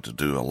have had to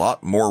do a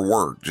lot more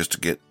work just to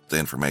get the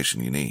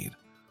information you need.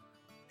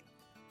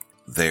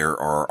 There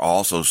are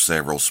also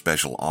several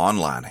special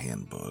online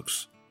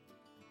handbooks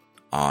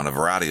on a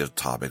variety of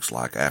topics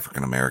like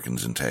African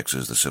Americans in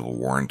Texas, the Civil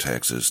War in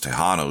Texas,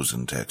 Tejanos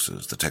in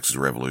Texas, the Texas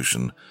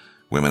Revolution,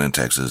 women in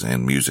Texas,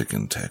 and music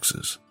in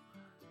Texas.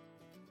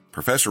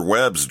 Professor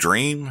Webb's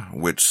dream,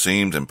 which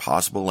seemed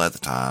impossible at the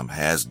time,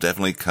 has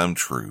definitely come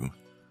true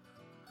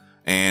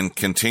and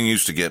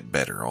continues to get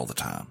better all the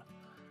time.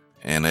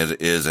 And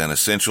it is an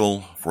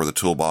essential for the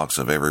toolbox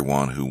of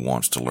everyone who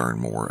wants to learn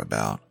more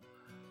about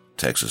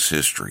Texas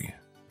history.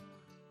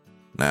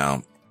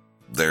 Now,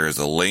 there is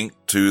a link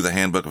to the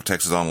Handbook of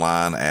Texas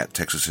Online at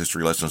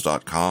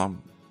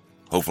texashistorylessons.com.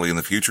 Hopefully in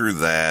the future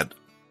that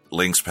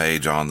links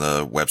page on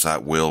the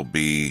website will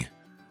be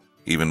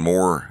even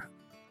more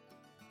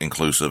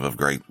inclusive of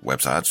great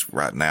websites.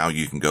 Right now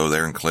you can go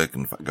there and click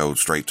and go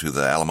straight to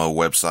the Alamo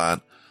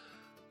website.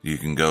 You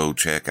can go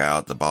check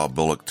out the Bob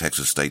Bullock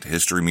Texas State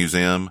History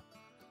Museum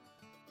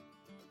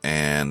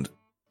and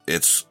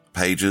its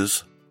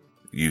pages.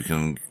 You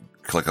can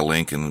click a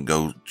link and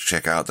go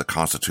check out the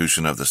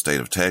Constitution of the State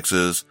of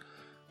Texas,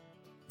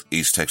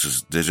 East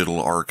Texas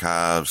Digital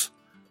Archives.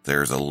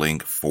 There's a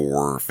link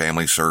for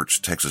Family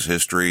Search Texas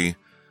History.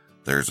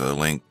 There's a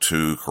link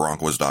to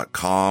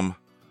Karankawas.com,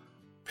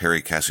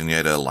 Perry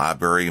Castaneda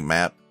Library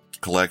Map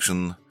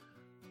Collection.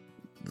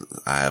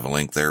 I have a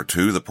link there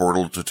to the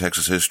Portal to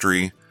Texas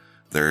History.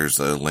 There's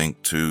a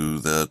link to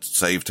the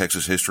Save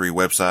Texas History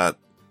website.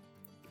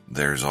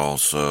 There's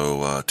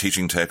also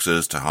Teaching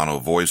Texas,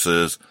 Tejano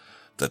Voices.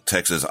 The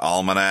Texas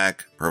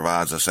Almanac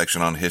provides a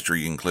section on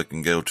history you can click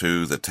and go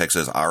to. The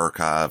Texas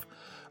Archive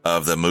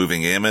of the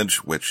Moving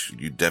Image, which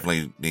you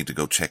definitely need to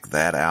go check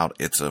that out.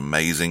 It's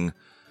amazing.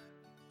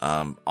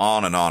 On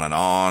and on and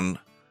on.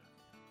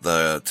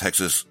 The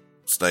Texas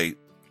State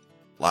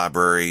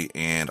Library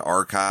and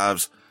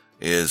Archives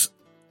is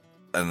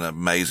an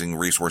amazing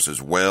resource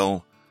as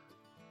well.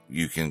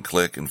 You can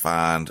click and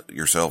find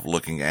yourself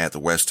looking at the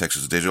West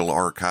Texas Digital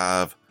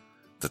Archive,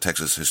 the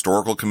Texas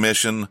Historical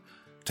Commission,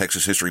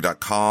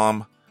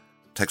 TexasHistory.com,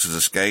 Texas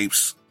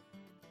Escapes,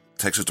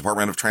 Texas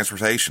Department of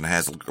Transportation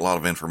has a lot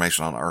of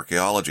information on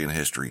archaeology and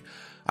history.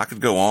 I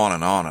could go on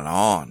and on and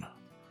on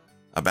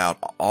about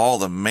all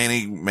the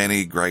many,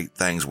 many great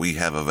things we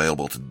have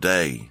available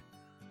today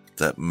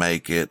that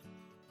make it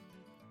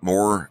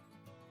more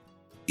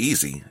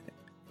easy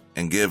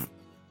and give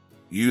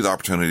you the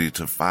opportunity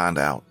to find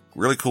out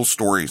really cool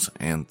stories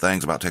and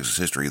things about Texas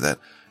history that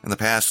in the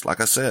past,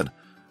 like I said,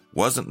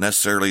 wasn't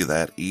necessarily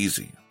that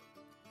easy.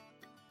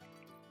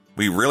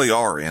 We really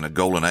are in a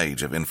golden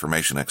age of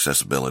information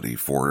accessibility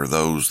for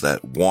those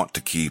that want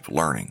to keep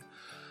learning.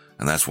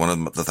 And that's one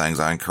of the things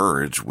I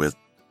encourage with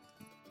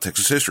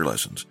Texas History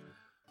Lessons.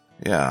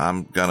 Yeah,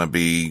 I'm going to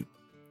be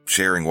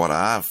sharing what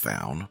I've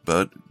found,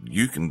 but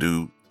you can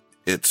do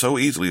it so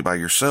easily by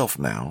yourself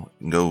now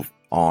and go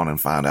on and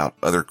find out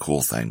other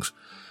cool things.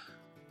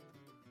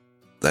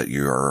 that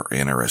you are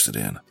interested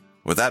in.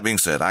 With that being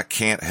said, I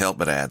can't help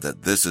but add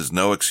that this is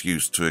no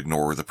excuse to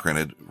ignore the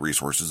printed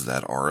resources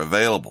that are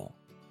available.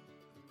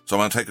 So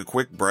I'm going to take a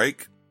quick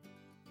break,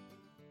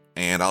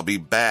 and I'll be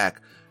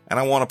back, and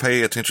I want to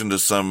pay attention to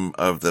some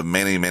of the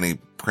many, many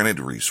printed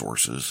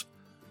resources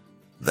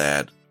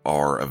that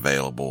are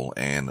available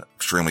and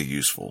extremely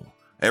useful.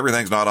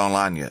 Everything's not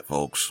online yet,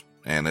 folks,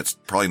 and it's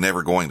probably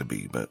never going to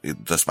be, but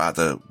despite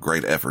the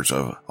great efforts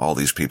of all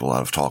these people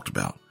I've talked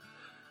about.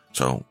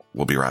 So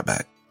we'll be right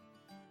back.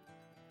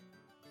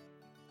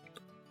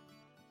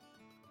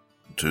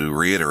 To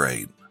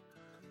reiterate,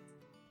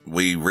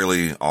 we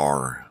really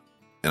are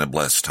in a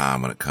blessed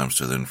time when it comes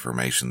to the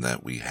information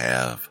that we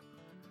have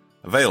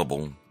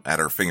available at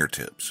our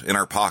fingertips, in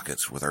our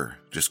pockets, with our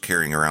just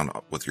carrying around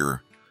with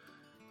your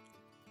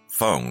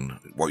phone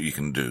what you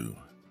can do.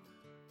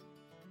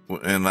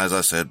 And as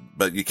I said,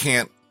 but you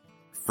can't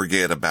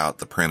forget about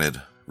the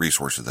printed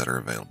resources that are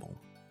available.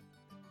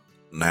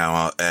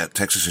 Now, at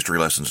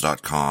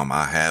TexasHistoryLessons.com,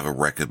 I have a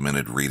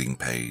recommended reading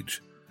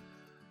page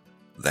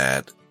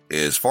that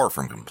is far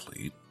from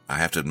complete. I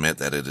have to admit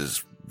that it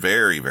is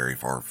very, very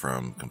far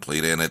from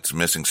complete, and it's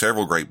missing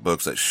several great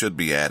books that should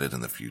be added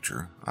in the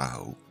future, I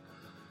hope.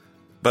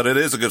 But it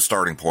is a good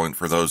starting point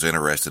for those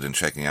interested in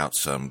checking out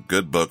some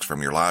good books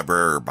from your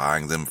library or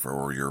buying them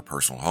for your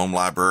personal home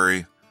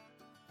library.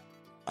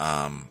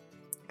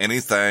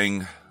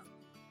 Anything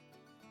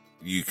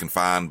you can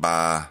find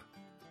by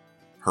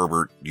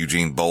Herbert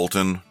Eugene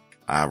Bolton,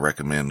 I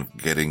recommend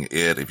getting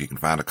it if you can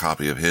find a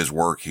copy of his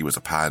work. He was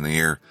a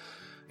pioneer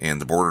in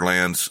the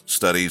borderlands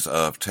studies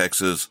of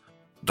Texas.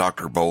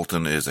 Dr.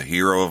 Bolton is a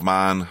hero of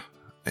mine.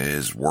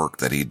 His work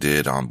that he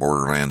did on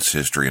borderlands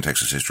history and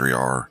Texas history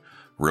are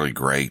really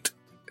great,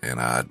 and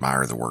I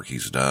admire the work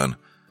he's done.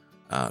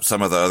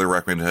 Some of the other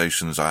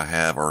recommendations I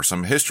have are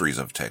some histories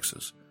of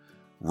Texas.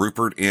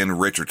 Rupert N.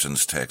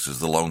 Richardson's Texas,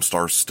 the Lone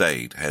Star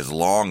State, has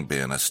long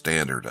been a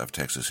standard of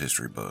Texas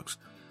history books,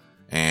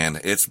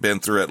 and it's been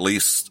through at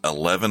least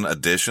 11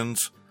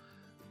 editions.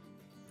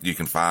 You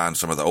can find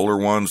some of the older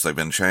ones. They've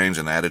been changed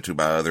and added to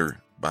by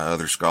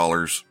other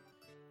scholars.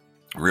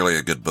 Really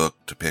a good book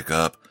to pick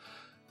up.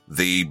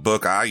 The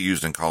book I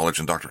used in college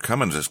in Dr.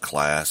 Cummins'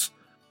 class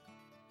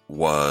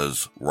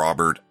was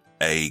Robert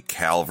A.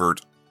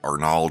 Calvert,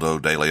 Arnaldo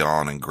de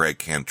Leon, and Greg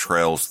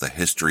Cantrell's The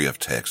History of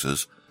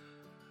Texas.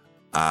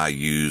 I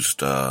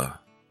used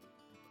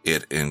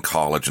it in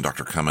college in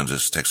Dr.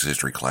 Cummins' Texas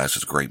history class.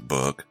 It's a great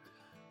book.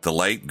 The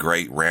late,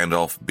 great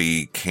Randolph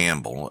B.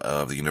 Campbell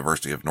of the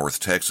University of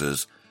North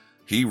Texas,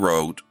 he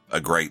wrote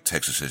a great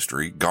Texas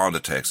history, Gone to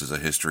Texas, A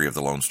History of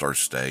the Lone Star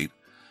State.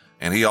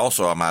 And he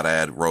also, I might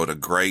add, wrote a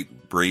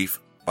great brief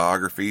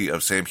biography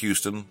of Sam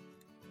Houston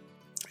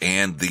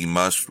and the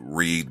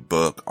must-read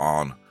book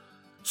on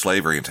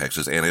slavery in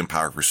Texas and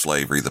Empire for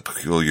Slavery, The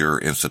Peculiar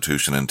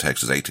Institution in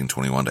Texas,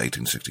 1821 to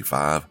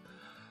 1865.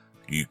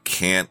 You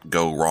can't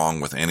go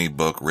wrong with any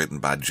book written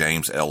by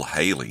James L.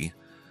 Haley,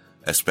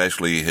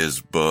 especially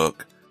his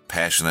book,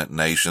 Passionate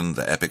Nation,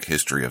 The Epic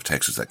History of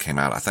Texas, that came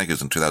out, I think it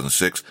was in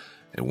 2006.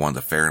 It won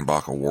the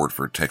Fehrenbach Award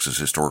for Texas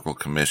Historical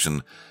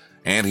Commission.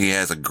 And he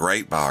has a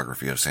great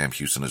biography of Sam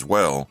Houston as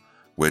well,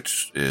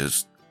 which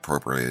is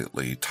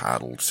appropriately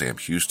titled Sam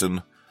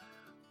Houston.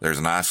 There's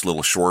a nice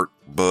little short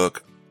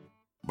book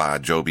by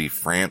Joby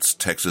France,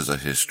 Texas, A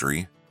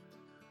History.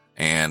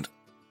 And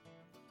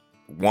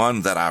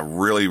one that I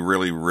really,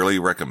 really, really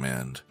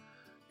recommend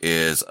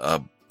is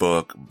a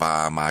book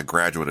by my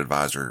graduate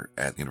advisor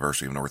at the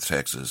University of North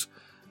Texas,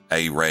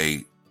 A.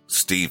 Ray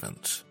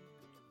Stevens.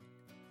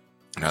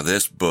 Now,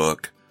 this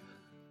book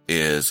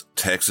is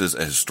Texas,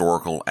 A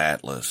Historical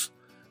Atlas,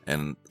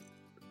 and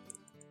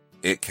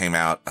it came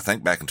out, I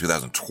think, back in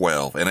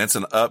 2012, and it's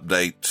an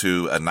update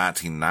to a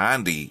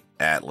 1990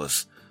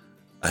 atlas,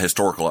 a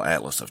historical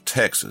atlas of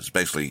Texas.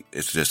 Basically,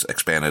 it's just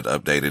expanded,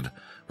 updated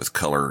with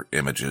color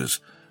images.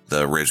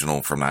 The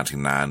original from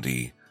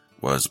 1990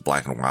 was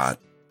black and white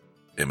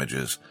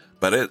images,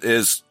 but it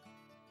is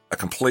a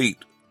complete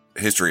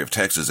history of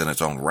Texas in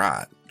its own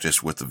right,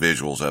 just with the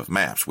visuals of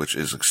maps, which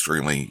is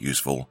extremely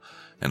useful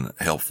and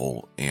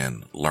helpful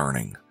in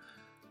learning.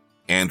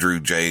 Andrew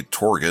J.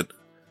 Torgett,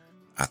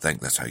 I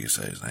think that's how you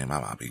say his name. I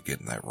might be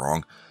getting that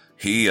wrong.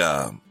 He's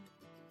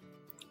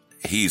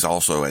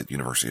also at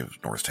University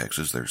of North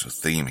Texas. There's a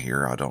theme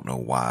here. I don't know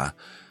why.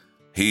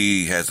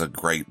 He has a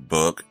great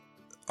book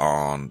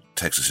on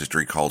Texas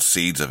history called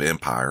Seeds of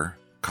Empire,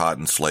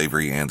 Cotton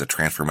Slavery and the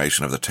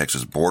Transformation of the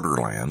Texas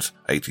Borderlands,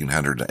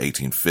 1800 to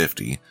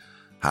 1850.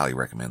 Highly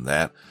recommend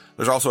that.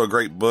 There's also a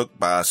great book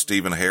by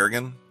Stephen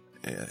Harrigan.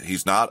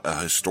 He's not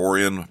a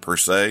historian per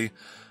se.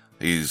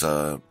 He's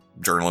a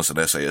journalist and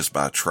essayist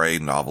by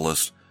trade,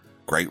 novelist,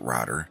 great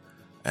writer.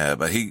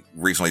 But he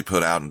recently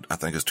put out, I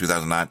think it's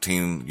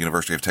 2019,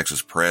 University of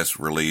Texas Press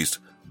released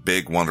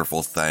Big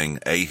Wonderful Thing,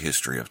 A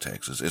History of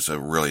Texas. It's a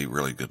really,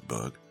 really good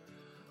book.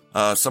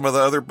 Some of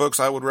the other books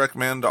I would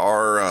recommend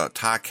are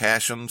Ty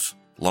Cashin's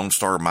Lone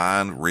Star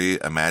Mine,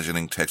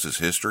 Reimagining Texas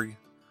History,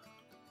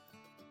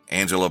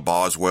 Angela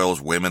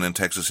Boswell's Women in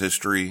Texas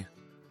History,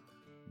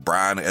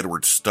 Brian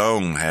Edward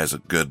Stone has a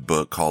good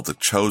book called The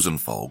Chosen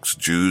Folks,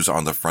 Jews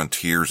on the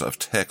Frontiers of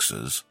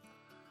Texas.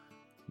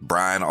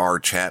 Brian R.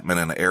 Chapman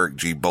and Eric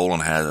G.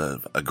 Bolin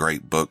have a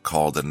great book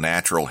called The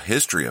Natural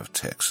History of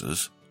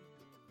Texas.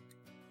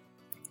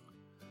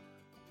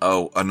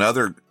 Oh,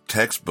 another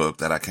textbook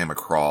that I came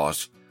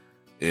across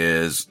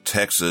is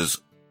Texas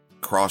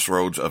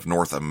Crossroads of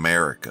North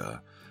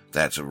America.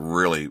 That's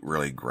really,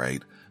 really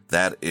great.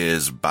 That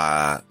is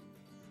by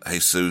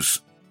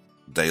Jesus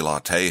de la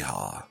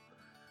Teja.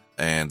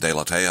 And de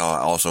la Teja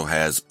also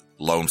has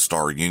Lone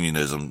Star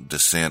Unionism,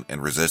 Dissent,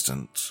 and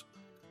Resistance,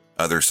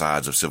 Other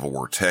Sides of Civil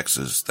War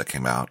Texas, that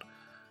came out,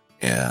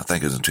 I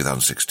think it was in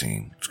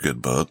 2016. It's a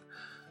good book.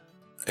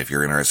 If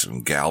you're interested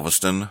in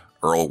Galveston,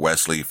 Earl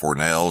Wesley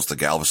Fornell's The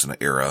Galveston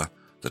Era,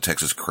 The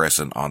Texas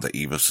Crescent on the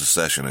Eve of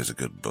Secession is a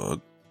good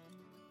book.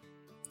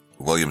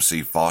 William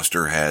C.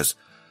 Foster has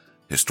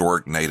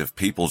Historic Native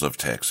Peoples of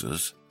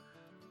Texas,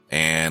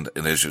 and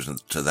in addition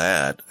to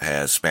that,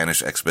 has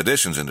Spanish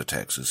Expeditions into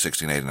Texas,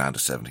 1689 to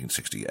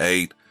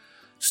 1768.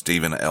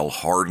 Stephen L.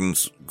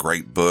 Hardin's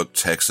great book,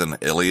 Texan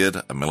Iliad,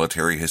 A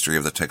Military History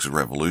of the Texas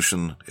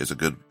Revolution, is a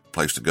good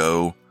place to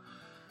go.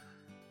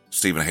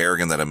 Stephen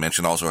Harrigan, that I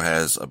mentioned, also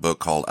has a book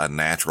called A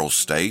Natural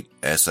State,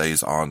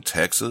 Essays on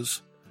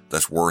Texas.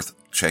 That's worth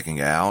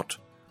checking out.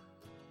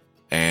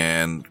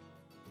 And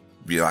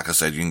like I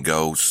said, you can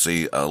go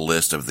see a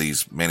list of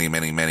these many,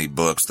 many, many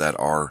books that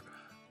are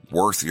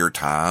worth your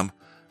time.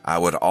 I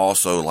would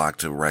also like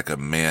to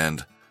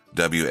recommend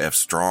W.F.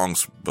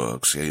 Strong's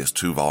books. He has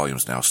 2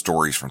 volumes now,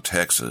 Stories from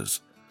Texas.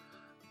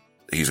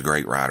 He's a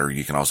great writer.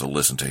 You can also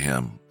listen to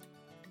him.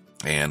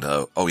 And,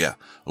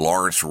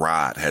 Lawrence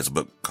Wright has a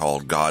book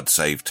called God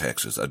Save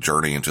Texas, A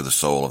Journey into the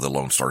Soul of the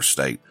Lone Star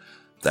State.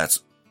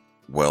 That's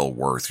well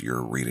worth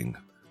your reading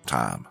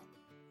time.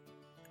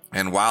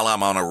 And while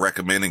I'm on a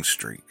recommending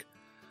streak,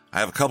 I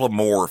have a couple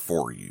more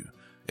for you.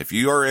 If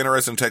you are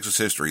interested in Texas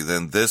history,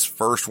 then this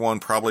first one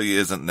probably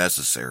isn't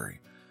necessary.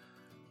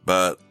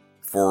 But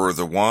for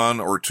the 1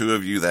 or 2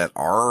 of you that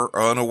are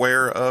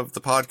unaware of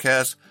the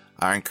podcast,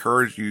 I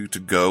encourage you to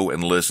go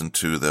and listen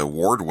to the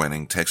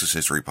award-winning Texas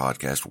history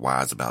podcast,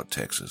 Wise About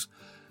Texas.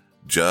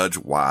 Judge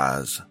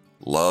Wise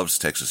loves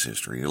Texas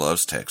history. He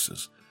loves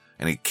Texas,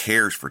 and he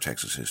cares for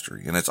Texas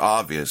history, and it's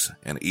obvious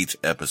in each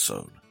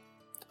episode.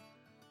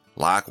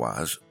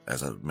 Likewise,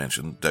 as I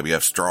mentioned,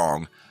 W.F.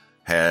 Strong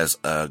has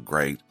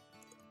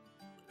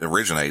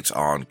originates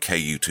on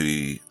KUT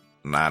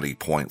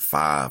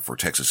 90.5 for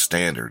Texas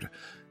Standard.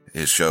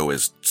 His show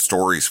is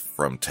Stories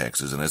from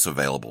Texas, and it's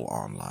available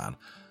online.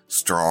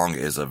 Strong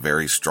is a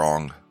very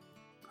strong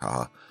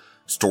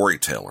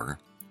storyteller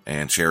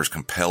and shares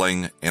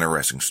compelling,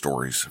 interesting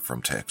stories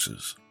from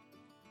Texas.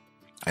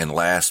 And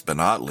last but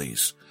not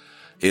least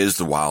is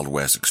the Wild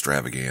West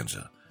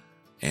Extravaganza.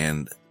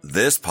 And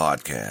this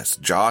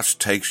podcast, Josh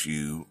takes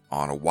you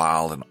on a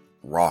wild and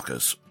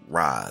raucous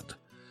ride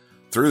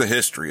through the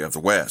history of the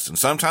West. And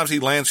sometimes he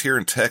lands here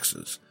in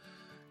Texas.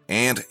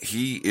 And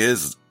he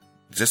is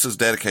just as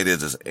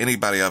dedicated as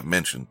anybody I've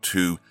mentioned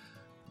to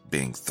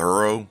being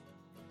thorough,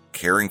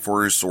 caring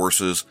for his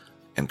sources,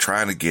 and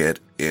trying to get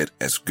it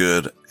as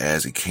good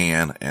as he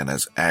can and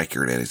as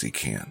accurate as he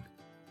can.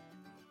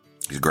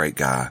 He's a great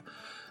guy,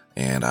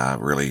 and I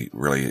really,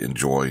 really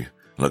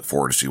look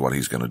forward to see what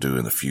he's going to do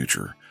in the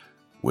future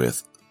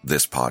with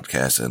this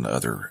podcast and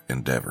other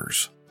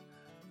endeavors.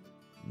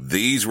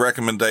 These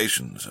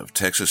recommendations of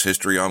Texas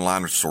History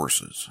Online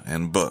sources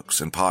and books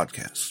and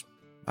podcasts,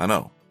 I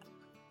know,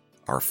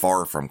 are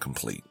far from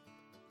complete.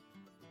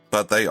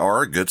 But they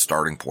are a good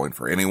starting point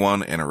for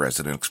anyone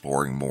interested in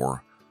exploring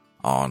more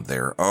on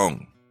their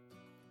own.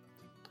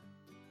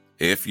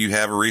 If you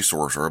have a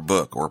resource or a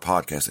book or a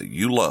podcast that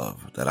you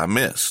love that I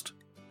missed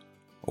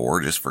or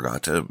just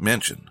forgot to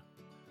mention,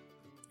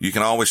 you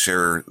can always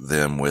share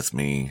them with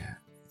me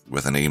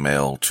with an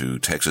email to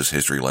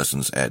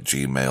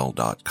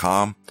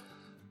texashistorylessons@gmail.com.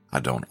 I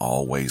don't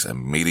always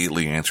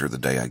immediately answer the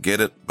day I get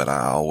it, but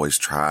I always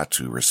try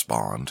to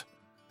respond.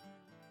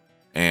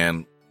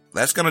 And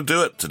that's going to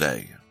do it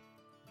today.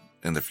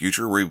 In the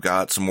future, we've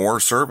got some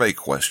more survey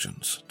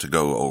questions to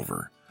go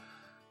over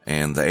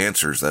and the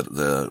answers that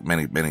the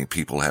many, many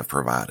people have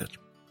provided.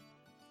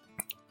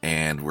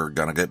 And we're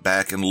going to get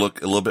back and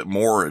look a little bit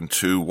more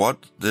into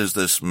what does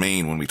this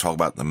mean when we talk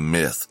about the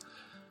myth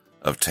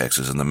of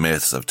Texas and the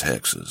myths of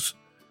Texas.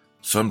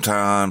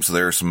 Sometimes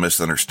there's some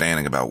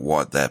misunderstanding about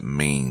what that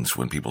means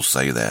when people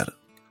say that.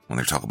 When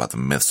they talk about the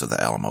myths of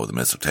the Alamo, the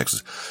myths of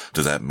Texas,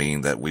 does that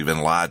mean that we've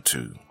been lied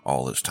to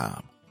all this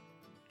time?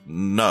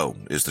 No,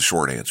 is the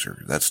short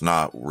answer. That's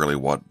not really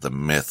what the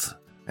myth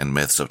and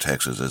myths of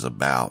Texas is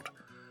about.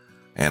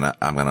 And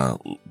I'm going to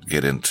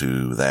get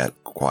into that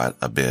quite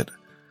a bit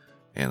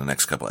in the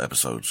next couple of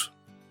episodes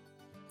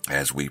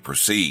as we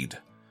proceed.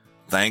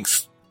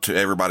 Thanks to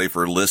everybody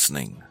for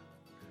listening.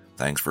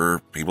 Thanks for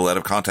people that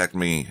have contacted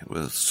me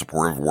with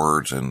supportive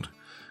words and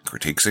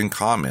critiques and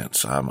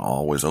comments. I'm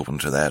always open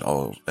to that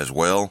as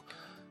well.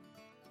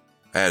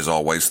 As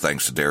always,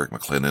 thanks to Derek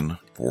McClendon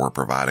for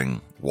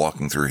providing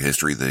Walking Through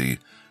History, the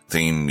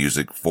theme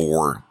music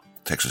for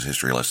Texas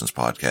History Lessons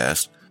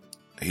podcast.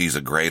 He's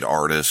a great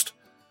artist,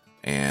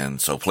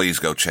 and so please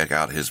go check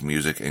out his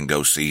music and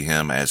go see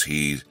him as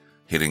he's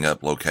hitting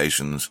up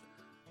locations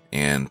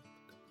in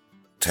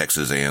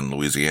Texas and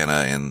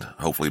Louisiana and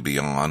hopefully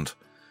beyond.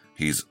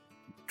 He's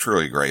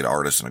truly a great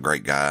artist and a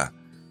great guy.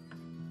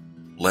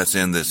 Let's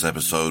end this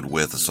episode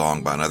with a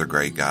song by another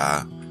great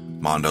guy,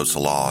 Mondo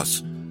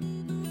Salas,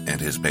 and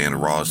his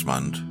band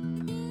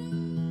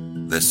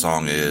Rosamond. This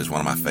song is one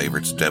of my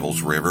favorites,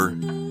 Devil's River.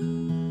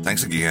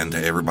 Thanks again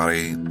to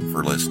everybody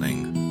for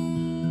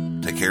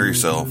listening. Take care of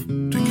yourself.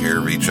 Take care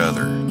of each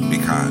other. Be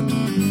kind.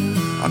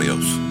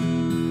 Adios.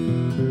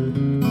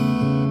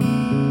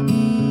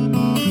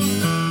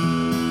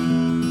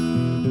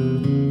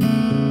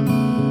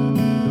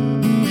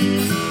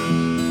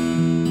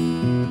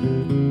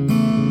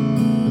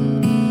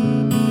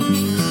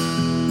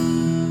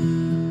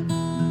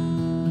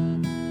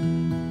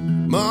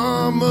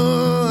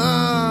 Mama,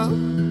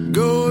 I'm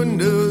going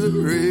to the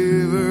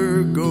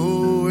river,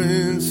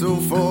 going so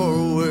far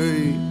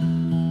away,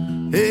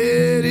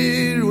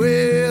 headed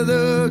where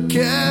the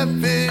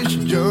catfish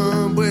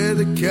jump, where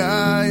the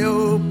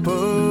coyote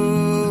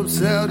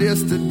pups out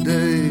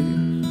yesterday.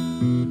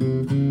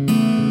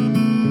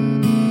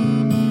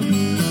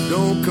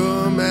 Don't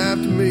come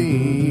after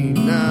me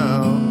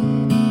now,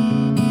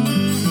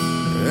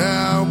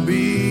 I'll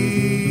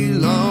be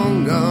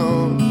long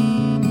gone.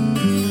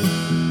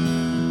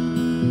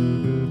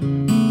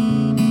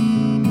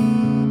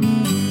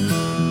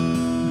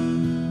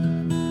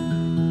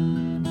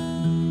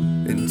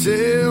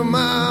 Tell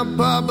my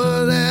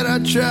papa that I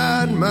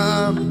tried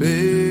my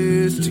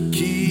best to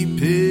keep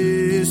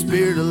his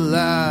spirit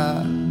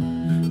alive,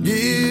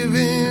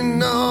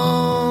 giving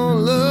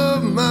all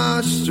of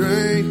my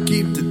strength,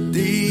 keep the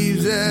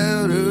thieves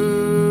out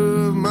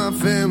of my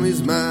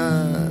family's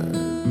mind.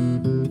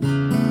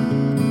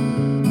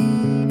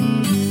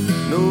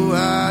 No,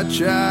 I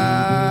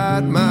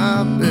tried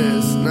my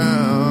best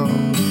now,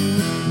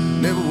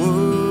 never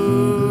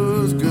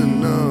was good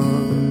enough.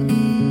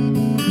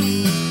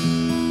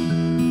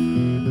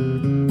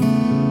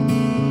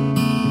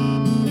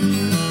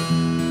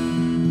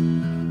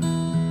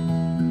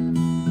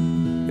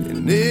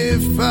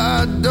 If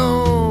I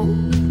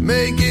don't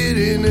make it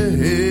into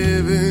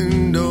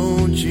heaven,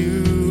 don't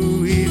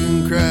you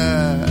even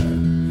cry.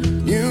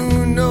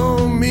 You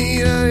know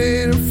me, I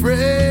ain't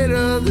afraid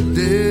of the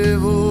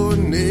devil,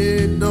 and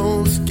it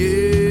don't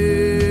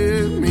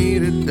scare me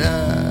to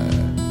die.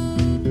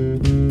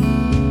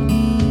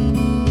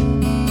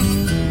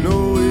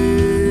 No,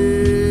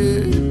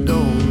 it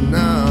don't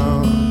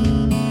now.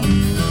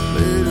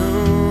 They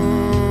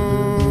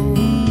don't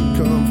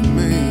come for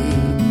me.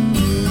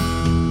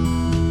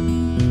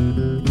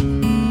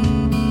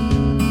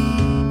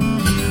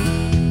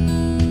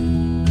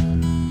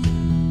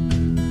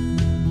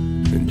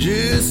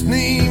 Just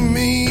need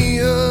me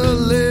a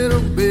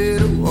little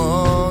bit of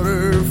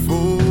water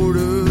for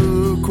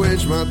to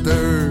quench my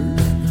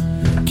thirst.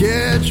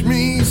 Catch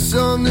me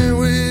something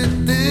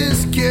with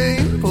this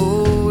cane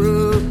pole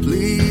to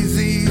please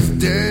these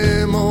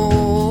damn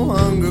old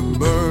hunger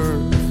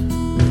burns.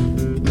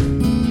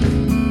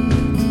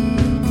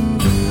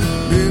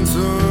 Been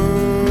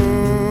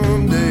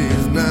some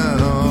days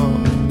now,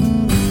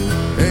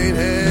 ain't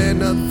had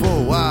nothing for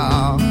a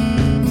while.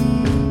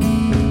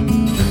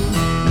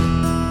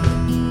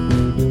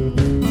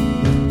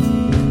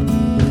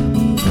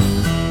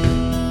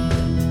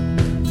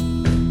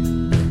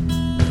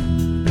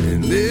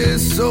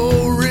 This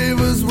old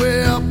river's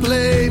where I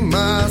play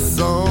my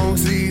song,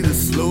 see the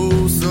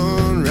slow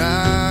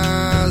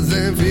sunrise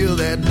and feel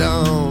that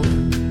dawn.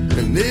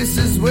 And this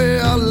is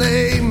where I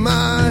lay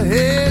my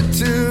head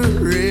to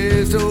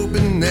rest,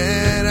 hoping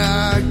that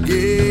I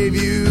gave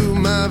you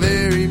my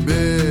very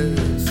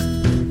best.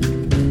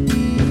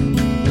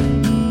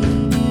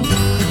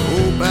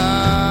 Hope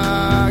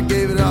I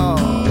gave it all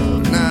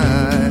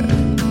tonight.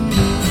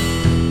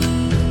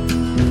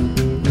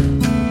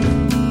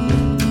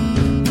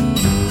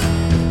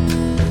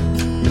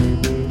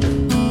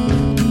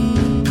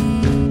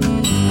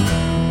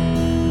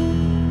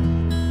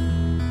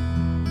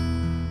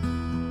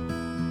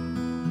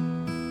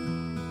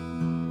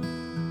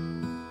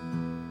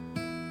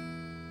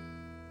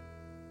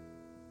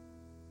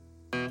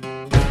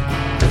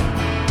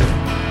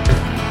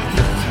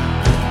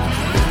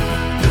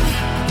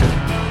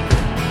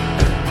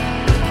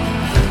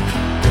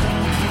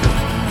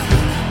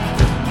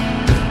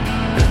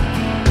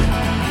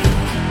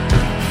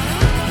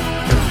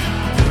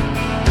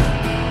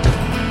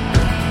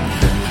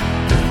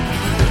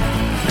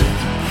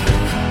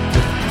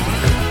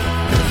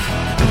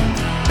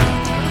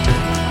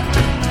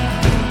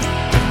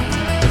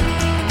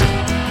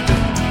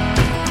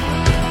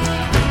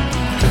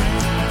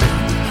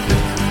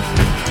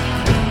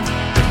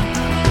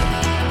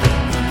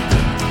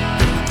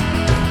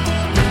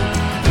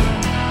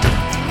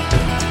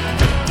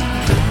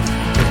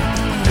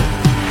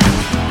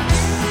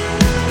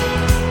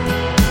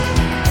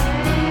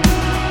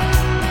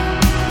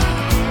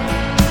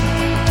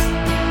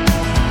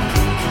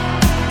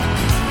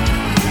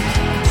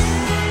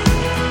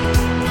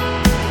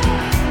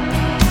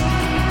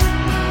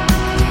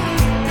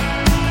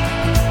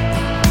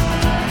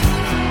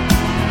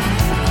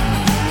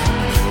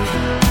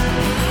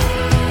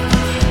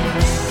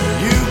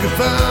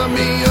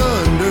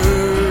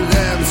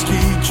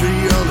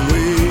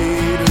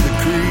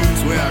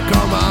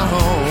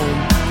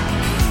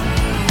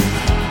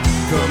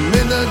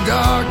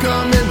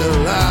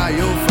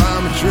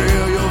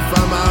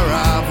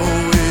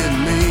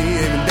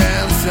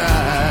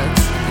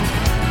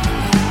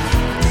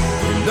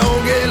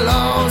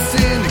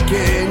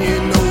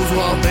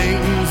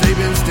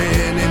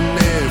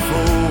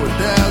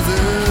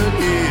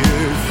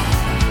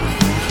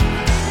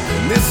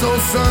 no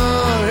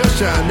sun. He'll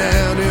shine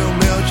down, he'll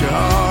melt your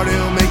heart,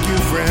 he'll make you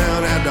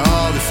frown. After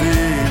all this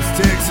is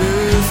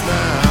Texas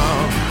now.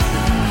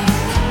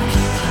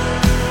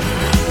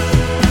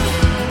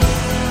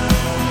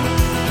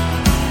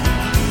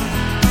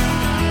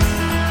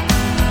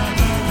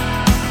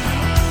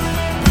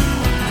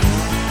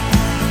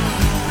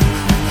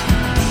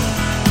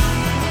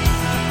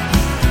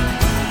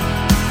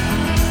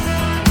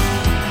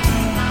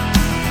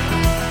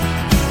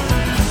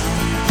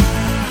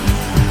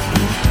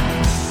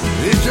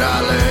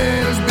 Dry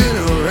land has been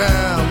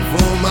around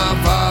before my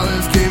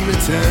fathers came to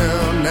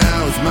town.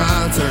 Now it's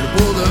my turn to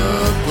pull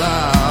the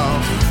plow.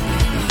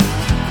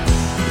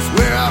 It's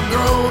where I've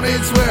grown,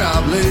 it's where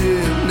I've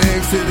lived.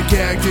 Next to the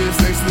cactus,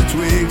 next to the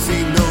twigs,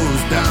 seen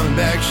those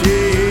diamondback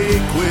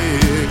shake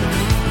quick.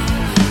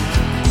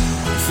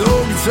 So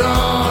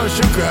guitar,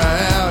 she'll cry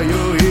out,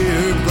 you'll